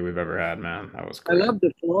holiday party we've ever had, man. That was I great. love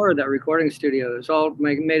the floor of that recording studio. It's all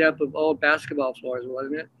made up of old basketball floors,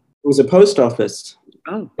 wasn't it? It was a post office.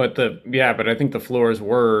 Oh, But I think the floors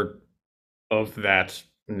were of that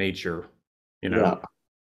nature, you know,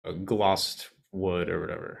 glossed wood or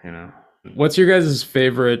whatever, you know. What's your guys'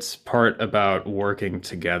 favorite part about working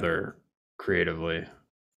together creatively?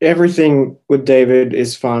 Everything with David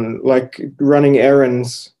is fun. Like running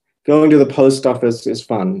errands, going to the post office is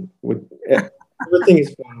fun. Everything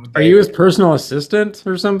is fun. Are you his personal assistant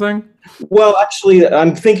or something? Well, actually,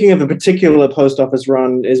 I'm thinking of a particular post office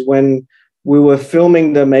run is when we were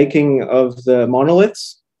filming the making of the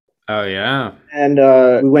monoliths. Oh, yeah. And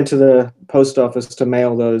we went to the post office to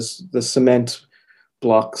mail the cement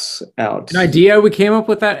blocks out. An idea we came up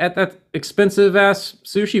with that at that expensive ass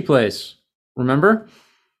sushi place. Remember?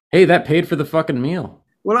 Hey, that paid for the fucking meal.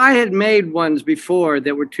 well, I had made ones before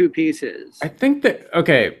that were 2 pieces. I think that,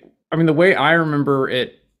 okay, I mean, the way I remember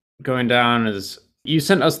it going down is you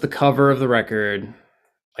sent us the cover of the record,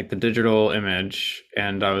 like the digital image,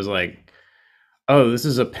 and I was like, oh, this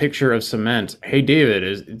is a picture of cement. Hey,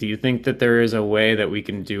 David, do you think that there is a way that we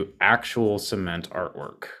can do actual cement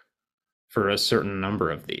artwork for a certain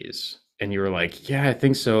number of these? And you were like, yeah, I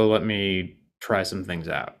think so. Let me try some things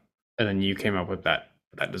out. And then you came up with that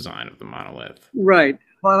design of the monolith. Right.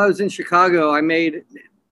 While I was in Chicago,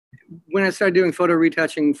 when I started doing photo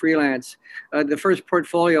retouching freelance, the first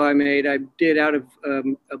portfolio I made, I did out of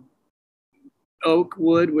oak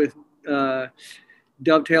wood with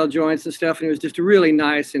dovetail joints and stuff. And it was just really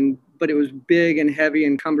nice, but it was big and heavy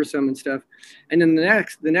and cumbersome and stuff. And then the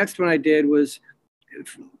next one I did was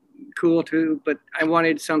cool too, but I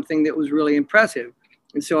wanted something that was really impressive.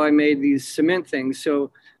 And so I made these cement things.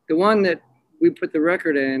 So the one that we put the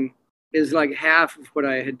record in is like half of what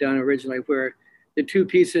I had done originally, where the 2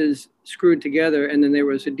 pieces screwed together, and then there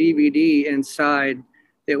was a DVD inside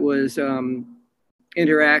that was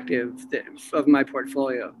interactive of my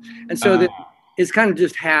portfolio. And so it's kind of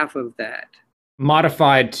just half of that.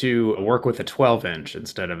 Modified to work with a 12-inch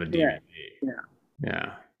instead of a DVD.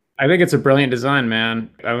 Yeah. I think it's a brilliant design,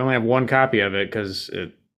 man. I only have 1 copy of it because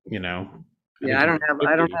it, you know. Yeah, I don't have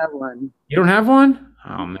one. You don't have one?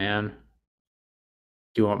 Oh, man.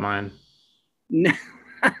 Do you want mine? No.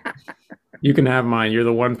 You can have mine. You're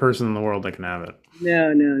the one person in the world that can have it.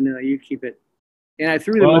 No, you keep it. And I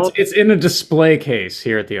threw them all. It's in a display case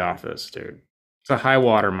here at the office, dude. It's a high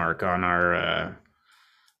watermark on our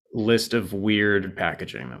list of weird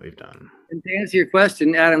packaging that we've done. And to answer your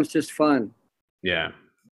question, Adam's just fun. Yeah.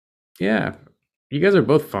 Yeah. You guys are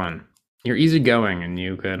both fun. You're easygoing, and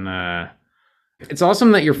you can... It's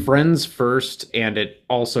awesome that you're friends first, and it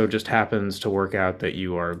also just happens to work out that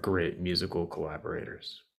you are great musical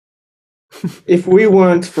collaborators. If we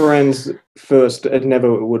weren't friends first, we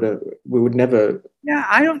would never.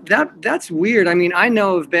 Yeah, that's weird. I mean, I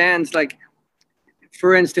know of bands like,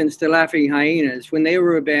 for instance, the Laughing Hyenas. When they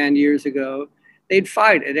were a band years ago, they'd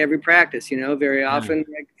fight at every practice, very often,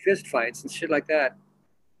 like fist fights and shit like that.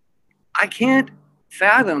 I can't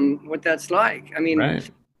fathom what that's like. I mean, right.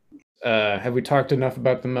 Have we talked enough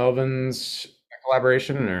about the Melvins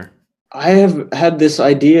collaboration, or? I have had this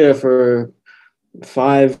idea for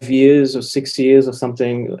 5 years or 6 years or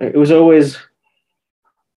something. It was always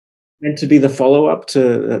meant to be the follow-up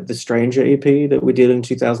to the Stranger EP that we did in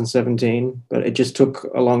 2017, but it just took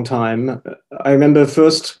a long time. I remember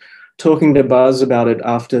first talking to Buzz about it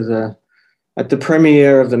at the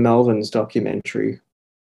premiere of the Melvins documentary.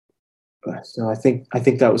 So I think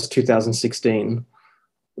that was 2016,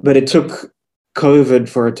 but it took COVID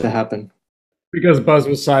for it to happen. Because Buzz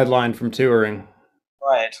was sidelined from touring.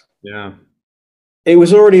 Right. Yeah. It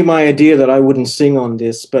was already my idea that I wouldn't sing on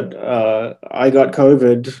this, but I got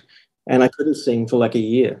COVID and I couldn't sing for like a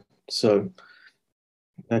year. So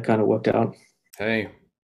that kind of worked out. Hey,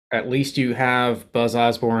 at least you have Buzz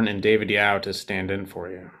Osborne and David Yao to stand in for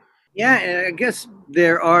you. Yeah, I guess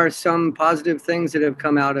there are some positive things that have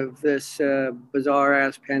come out of this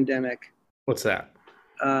bizarre-ass pandemic. What's that?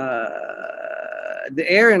 The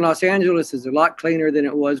air in Los Angeles is a lot cleaner than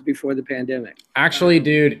it was before the pandemic. Actually,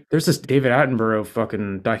 dude, there's this David Attenborough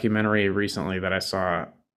fucking documentary recently that I saw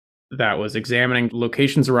that was examining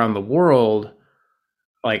locations around the world,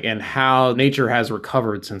 like, and how nature has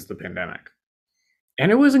recovered since the pandemic.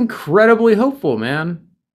 And it was incredibly hopeful, man.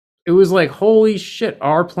 it was like, holy shit,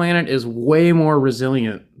 our planet is way more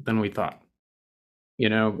resilient than we thought. You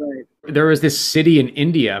know, Right. there was this city in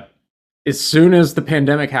India. As soon as the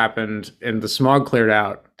pandemic happened and the smog cleared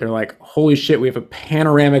out, they're like, holy shit, we have a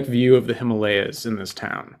panoramic view of the Himalayas in this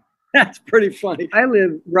town. That's pretty funny. I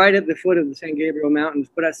live right at the foot of the San Gabriel Mountains,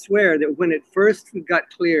 but I swear that when it first got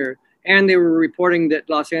clear, and they were reporting that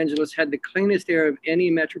Los Angeles had the cleanest air of any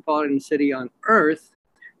metropolitan city on Earth,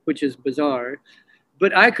 which is bizarre,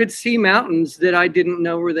 but I could see mountains that I didn't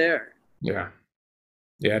know were there. Yeah.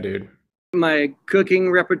 Yeah, dude. My cooking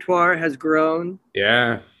repertoire has grown.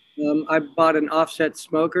 Yeah. I bought an offset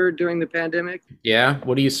smoker during the pandemic. Yeah.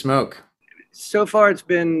 What do you smoke? So far, it's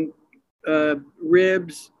been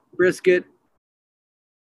ribs, brisket,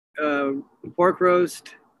 pork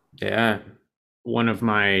roast. Yeah. One of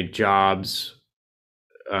my jobs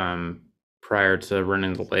prior to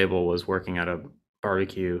running the label was working at a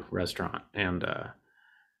barbecue restaurant and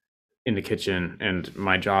in the kitchen, and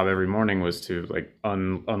my job every morning was to like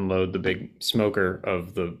unload the big smoker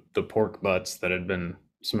of the pork butts that had been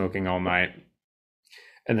smoking all night,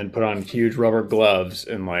 and then put on huge rubber gloves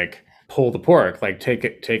and like pull the pork, like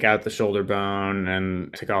take out the shoulder bone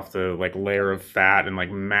and take off the like layer of fat and like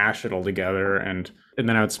mash it all together, and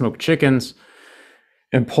then I would smoke chickens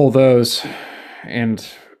and pull those. And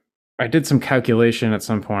I did some calculation at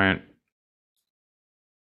some point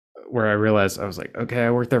where I realized, I was like, okay,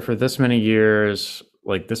 I worked there for this many years,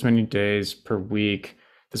 like this many days per week,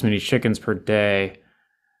 this many chickens per day.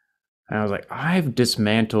 And I was like, I've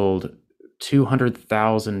dismantled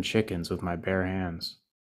 200,000 chickens with my bare hands.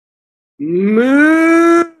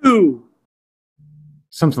 Moo!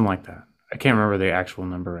 Something like that. I can't remember the actual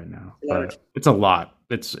number right now, but it's a lot.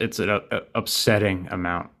 It's an upsetting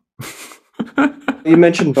amount. You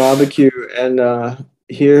mentioned barbecue, and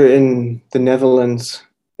here in the Netherlands,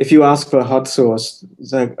 if you ask for hot sauce,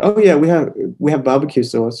 it's like, oh yeah, we have barbecue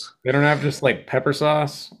sauce. They don't have just like pepper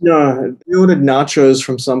sauce? No, we ordered nachos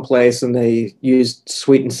from someplace and they used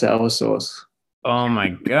sweet and sour sauce. Oh my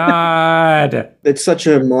God. It's such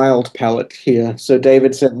a mild palate here. So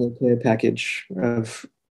David sent me a care package of.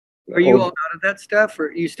 Are you all out of that stuff,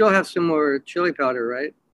 or you still have some more chili powder,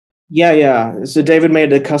 right? Yeah. So David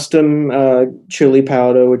made a custom chili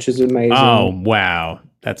powder, which is amazing. Oh, wow.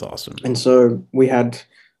 That's awesome. And so we had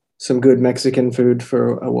some good Mexican food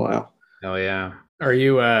for a while. Hell yeah. Are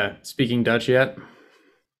you speaking Dutch yet?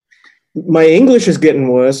 My English is getting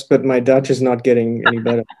worse, but my Dutch is not getting any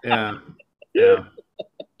better. Yeah.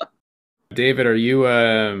 David, are you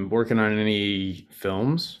working on any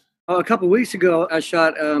films? A couple of weeks ago, I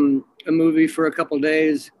shot a movie for a couple of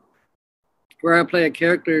days where I play a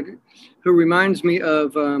character who reminds me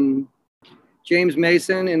of James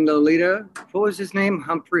Mason in Lolita. What was his name?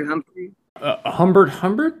 Humphrey? Humbert?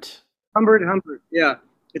 Humbert, yeah.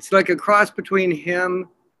 It's like a cross between him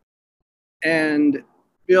and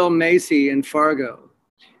Bill Macy in Fargo.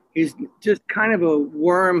 He's just kind of a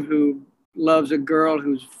worm who loves a girl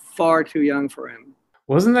who's far too young for him.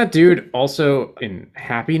 Wasn't that dude also in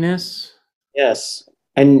Happiness? Yes.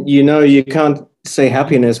 And you can't say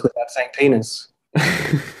happiness without saying penis.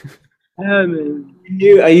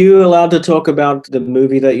 Are you allowed to talk about the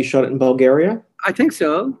movie that you shot in Bulgaria? I think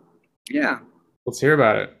so. Yeah. Let's hear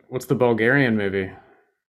about it. What's the Bulgarian movie?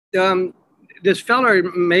 This fella,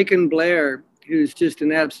 Macon Blair, who's just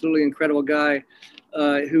an absolutely incredible guy,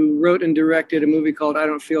 who wrote and directed a movie called I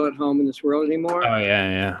Don't Feel at Home in This World Anymore. Oh,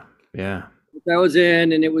 yeah. That was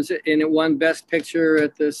in, and it won Best Picture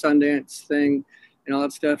at the Sundance thing and all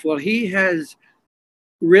that stuff. Well, he has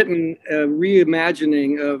written a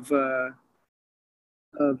reimagining of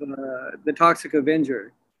The Toxic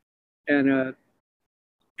Avenger, and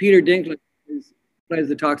Peter Dinklage plays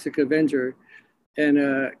the Toxic Avenger,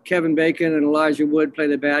 and Kevin Bacon and Elijah Wood play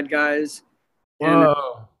the bad guys.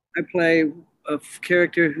 Whoa. And I play a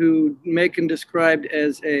character who Macon described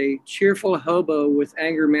as a cheerful hobo with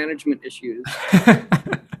anger management issues.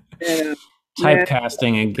 And,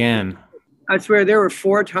 typecasting again. I swear there were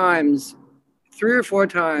 3 or 4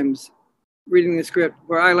 times reading the script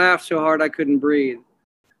where I laughed so hard I couldn't breathe.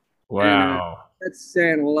 Wow. And, that's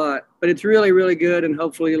saying a lot, but it's really, really good, and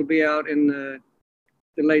hopefully it'll be out in the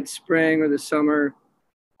late spring or the summer.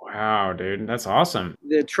 Wow, dude, that's awesome.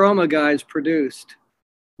 The Trauma guys produced.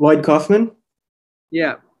 Lloyd Kaufman?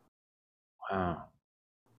 Yeah. Wow.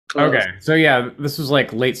 Close. Okay, so yeah, this was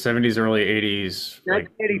like late 70s, early 80s.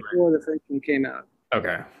 1984, the first one came out.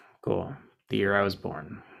 Okay, cool. The year I was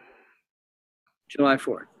born. July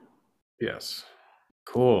 4th. Yes.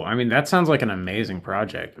 Cool. I mean, that sounds like an amazing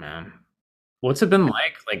project, man. What's it been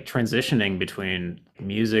like transitioning between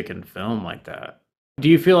music and film like that? Do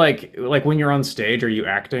you feel like when you're on stage, are you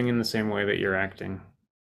acting in the same way that you're acting?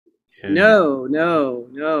 No.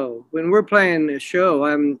 When we're playing a show,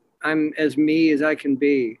 I'm as me as I can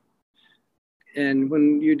be. And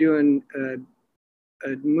when you're doing a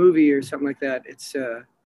movie or something like that, it's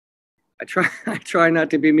I try not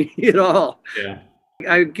to be me at all. Yeah.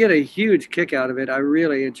 I get a huge kick out of it. I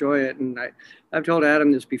really enjoy it, and I've told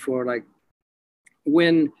Adam this before. Like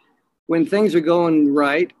when things are going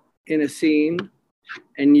right in a scene,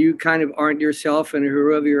 and you kind of aren't yourself, and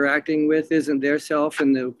whoever you're acting with isn't their self,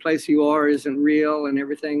 and the place you are isn't real, and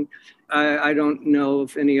everything. I don't know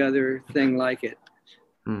of any other thing like it.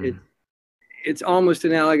 It's almost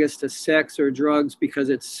analogous to sex or drugs because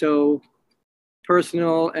it's so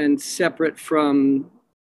personal and separate from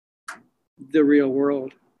the real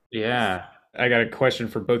world. Yeah. I got a question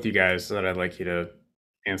for both you guys that I'd like you to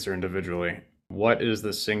answer individually. What is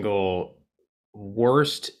the single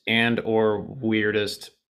worst and or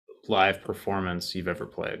weirdest live performance you've ever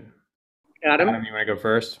played? Adam, you want to go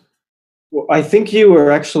first? Well, I think you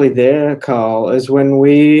were actually there, Carl, is when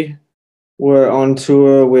we were on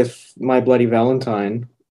tour with My Bloody Valentine.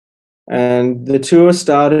 And the tour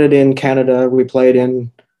started in Canada. We played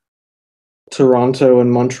in Toronto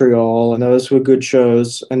and Montreal, and those were good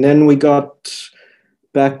shows. And then we got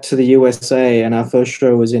back to the USA, and our first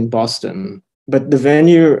show was in Boston. But the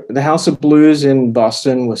venue, the House of Blues in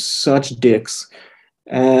Boston, was such dicks.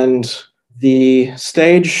 And the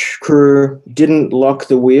stage crew didn't lock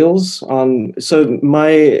the wheels on. So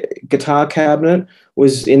my guitar cabinet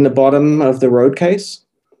was in the bottom of the road case,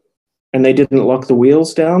 and they didn't lock the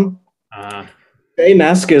wheels down. Jay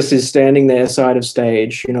Mascis is standing there side of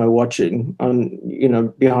stage, watching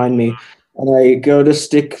behind me. And I go to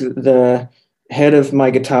stick the head of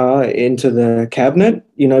my guitar into the cabinet,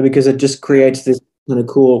 because it just creates this kind of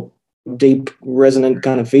cool, deep, resonant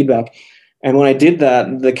kind of feedback. And when I did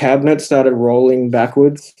that, the cabinet started rolling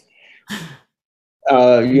backwards.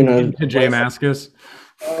 To Jay Mascis.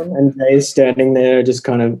 And Jay's standing there just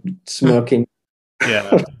kind of smirking.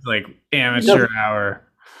 Yeah, like amateur hour.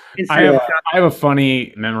 I have a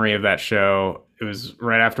funny memory of that show. It was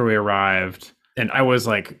right after we arrived, and I was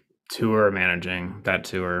like tour managing that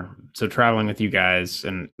tour. So traveling with you guys,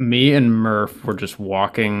 and me and Murph were just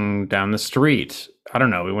walking down the street. I don't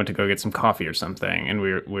know, we went to go get some coffee or something, and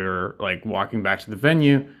we were like walking back to the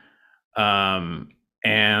venue.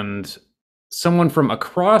 And someone from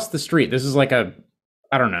across the street, this is like a,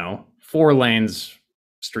 I don't know, 4 lanes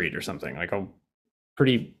street or something, like a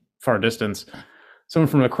pretty far distance. Someone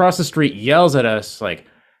from across the street yells at us like,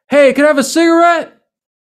 "Hey, can I have a cigarette?"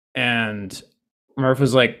 And Murph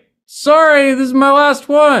was like, "Sorry, this is my last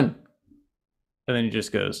one." And then he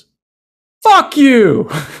just goes, "Fuck you."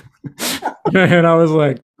 And I was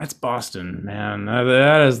like, that's Boston, man.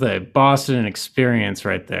 That is the Boston experience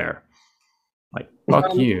right there. Like,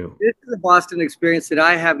 fuck you. This is a Boston experience that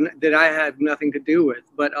I had nothing to do with.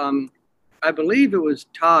 But I believe it was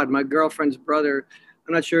Todd, my girlfriend's brother.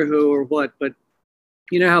 I'm not sure who or what, but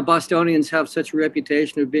you know how Bostonians have such a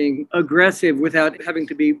reputation of being aggressive without having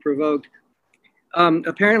to be provoked.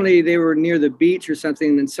 Apparently they were near the beach or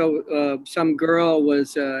something, and so some girl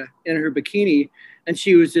was in her bikini, and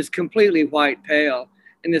she was just completely white pale.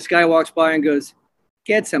 And this guy walks by and goes,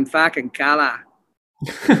 "Get some fucking color."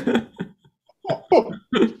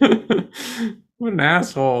 What an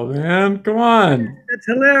asshole, man. Come on. That's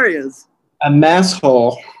hilarious. A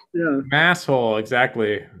masshole. Yeah. Masshole,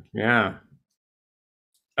 exactly. Yeah.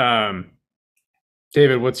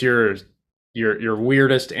 David, what's your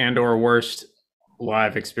weirdest and or worst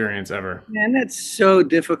live experience ever? Man, that's so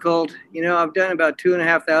difficult. You know, I've done about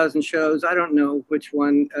 2,500 shows. I don't know which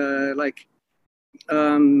one. Is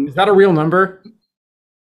that a real number?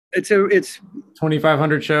 It's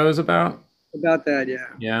 2,500 shows about that. Yeah.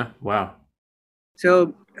 Yeah. Wow.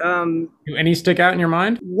 So, do any stick out in your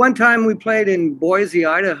mind? One time we played in Boise,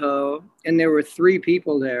 Idaho, and there were 3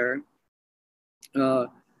 people there.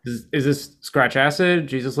 Is this Scratch Acid,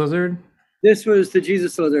 Jesus Lizard? This was the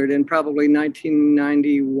Jesus Lizard in probably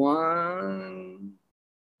 1991.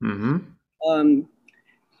 Mm-hmm.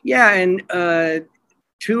 Yeah, and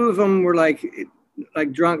 2 of them were like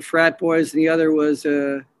drunk frat boys, and the other was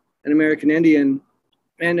an American Indian,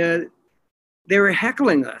 and they were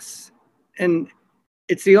heckling us. And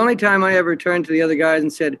it's the only time I ever turned to the other guys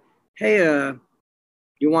and said, "Hey,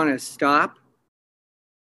 you want to stop?"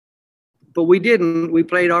 But we didn't. We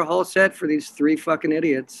played our whole set for these 3 fucking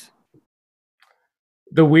idiots.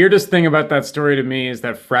 The weirdest thing about that story to me is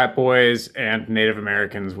that frat boys and Native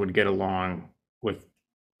Americans would get along with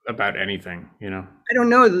about anything, you know? I don't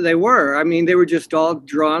know that they were. I mean, they were just all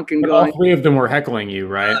drunk and But going. all 3 of them were heckling you,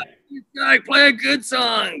 right? guy, play a good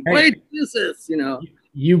song. Play Jesus, you know.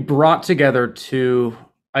 You brought together two.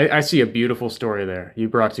 I see a beautiful story there. You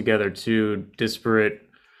brought together two disparate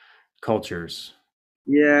cultures.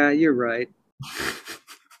 Yeah, you're right.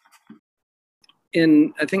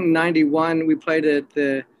 In, I think, 91, we played at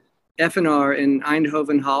the FNR in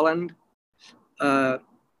Eindhoven, Holland.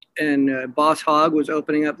 And Boss Hogg was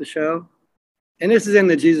opening up the show. And this is in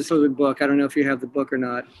the Jesus Lizard book. I don't know if you have the book or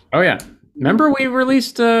not. Oh, yeah. Remember we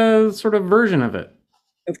released a sort of version of it?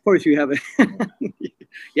 Of course you have it.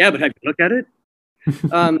 Yeah, but have you looked at it?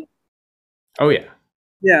 Oh, yeah.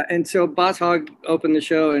 Yeah, and so Boss Hogg opened the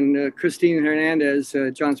show, and Christine Hernandez,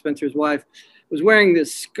 John Spencer's wife, was wearing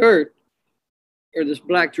this skirt or this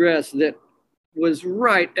black dress that was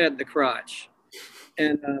right at the crotch.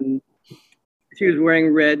 And she was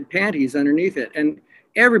wearing red panties underneath it. And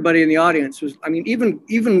everybody in the audience was, I mean,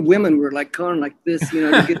 even women were like going like this, you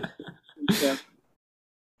know, to get and stuff.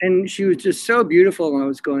 And she was just so beautiful. And I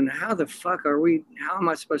was going, how the fuck how am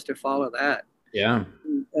I supposed to follow that? Yeah.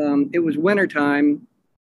 It was wintertime.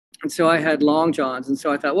 And so I had long johns. And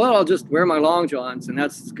so I thought, well, I'll just wear my long johns and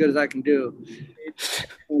that's as good as I can do.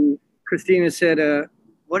 And Christina said,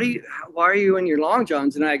 why are you in your long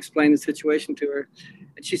johns? And I explained the situation to her.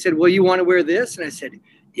 And she said, well, you want to wear this? And I said,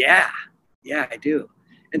 yeah, I do.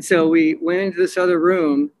 And so we went into this other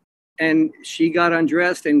room and she got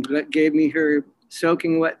undressed and gave me her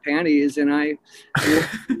soaking wet panties. And I wore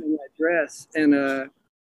that dress. And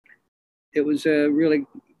it was really,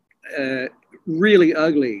 really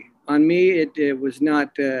ugly. On me, it was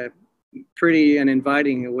not pretty and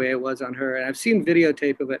inviting the way it was on her. And I've seen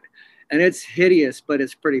videotape of it. And it's hideous, but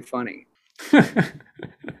it's pretty funny.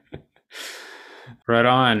 Right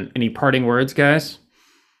on. Any parting words, guys?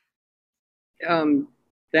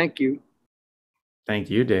 Thank you. Thank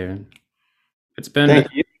you, David. It's been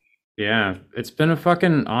it's been a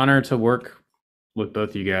fucking honor to work with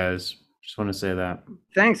both you guys. Just want to say that.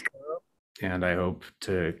 Thanks, Carl. And I hope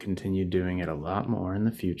to continue doing it a lot more in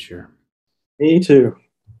the future. Me too.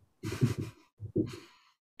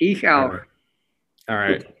 Ich auch. All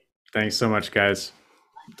right. Thanks so much, guys.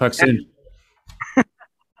 Talk soon.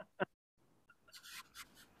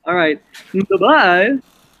 All right. Bye-bye.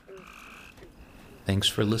 Thanks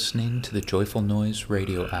for listening to the Joyful Noise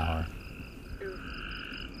Radio Hour.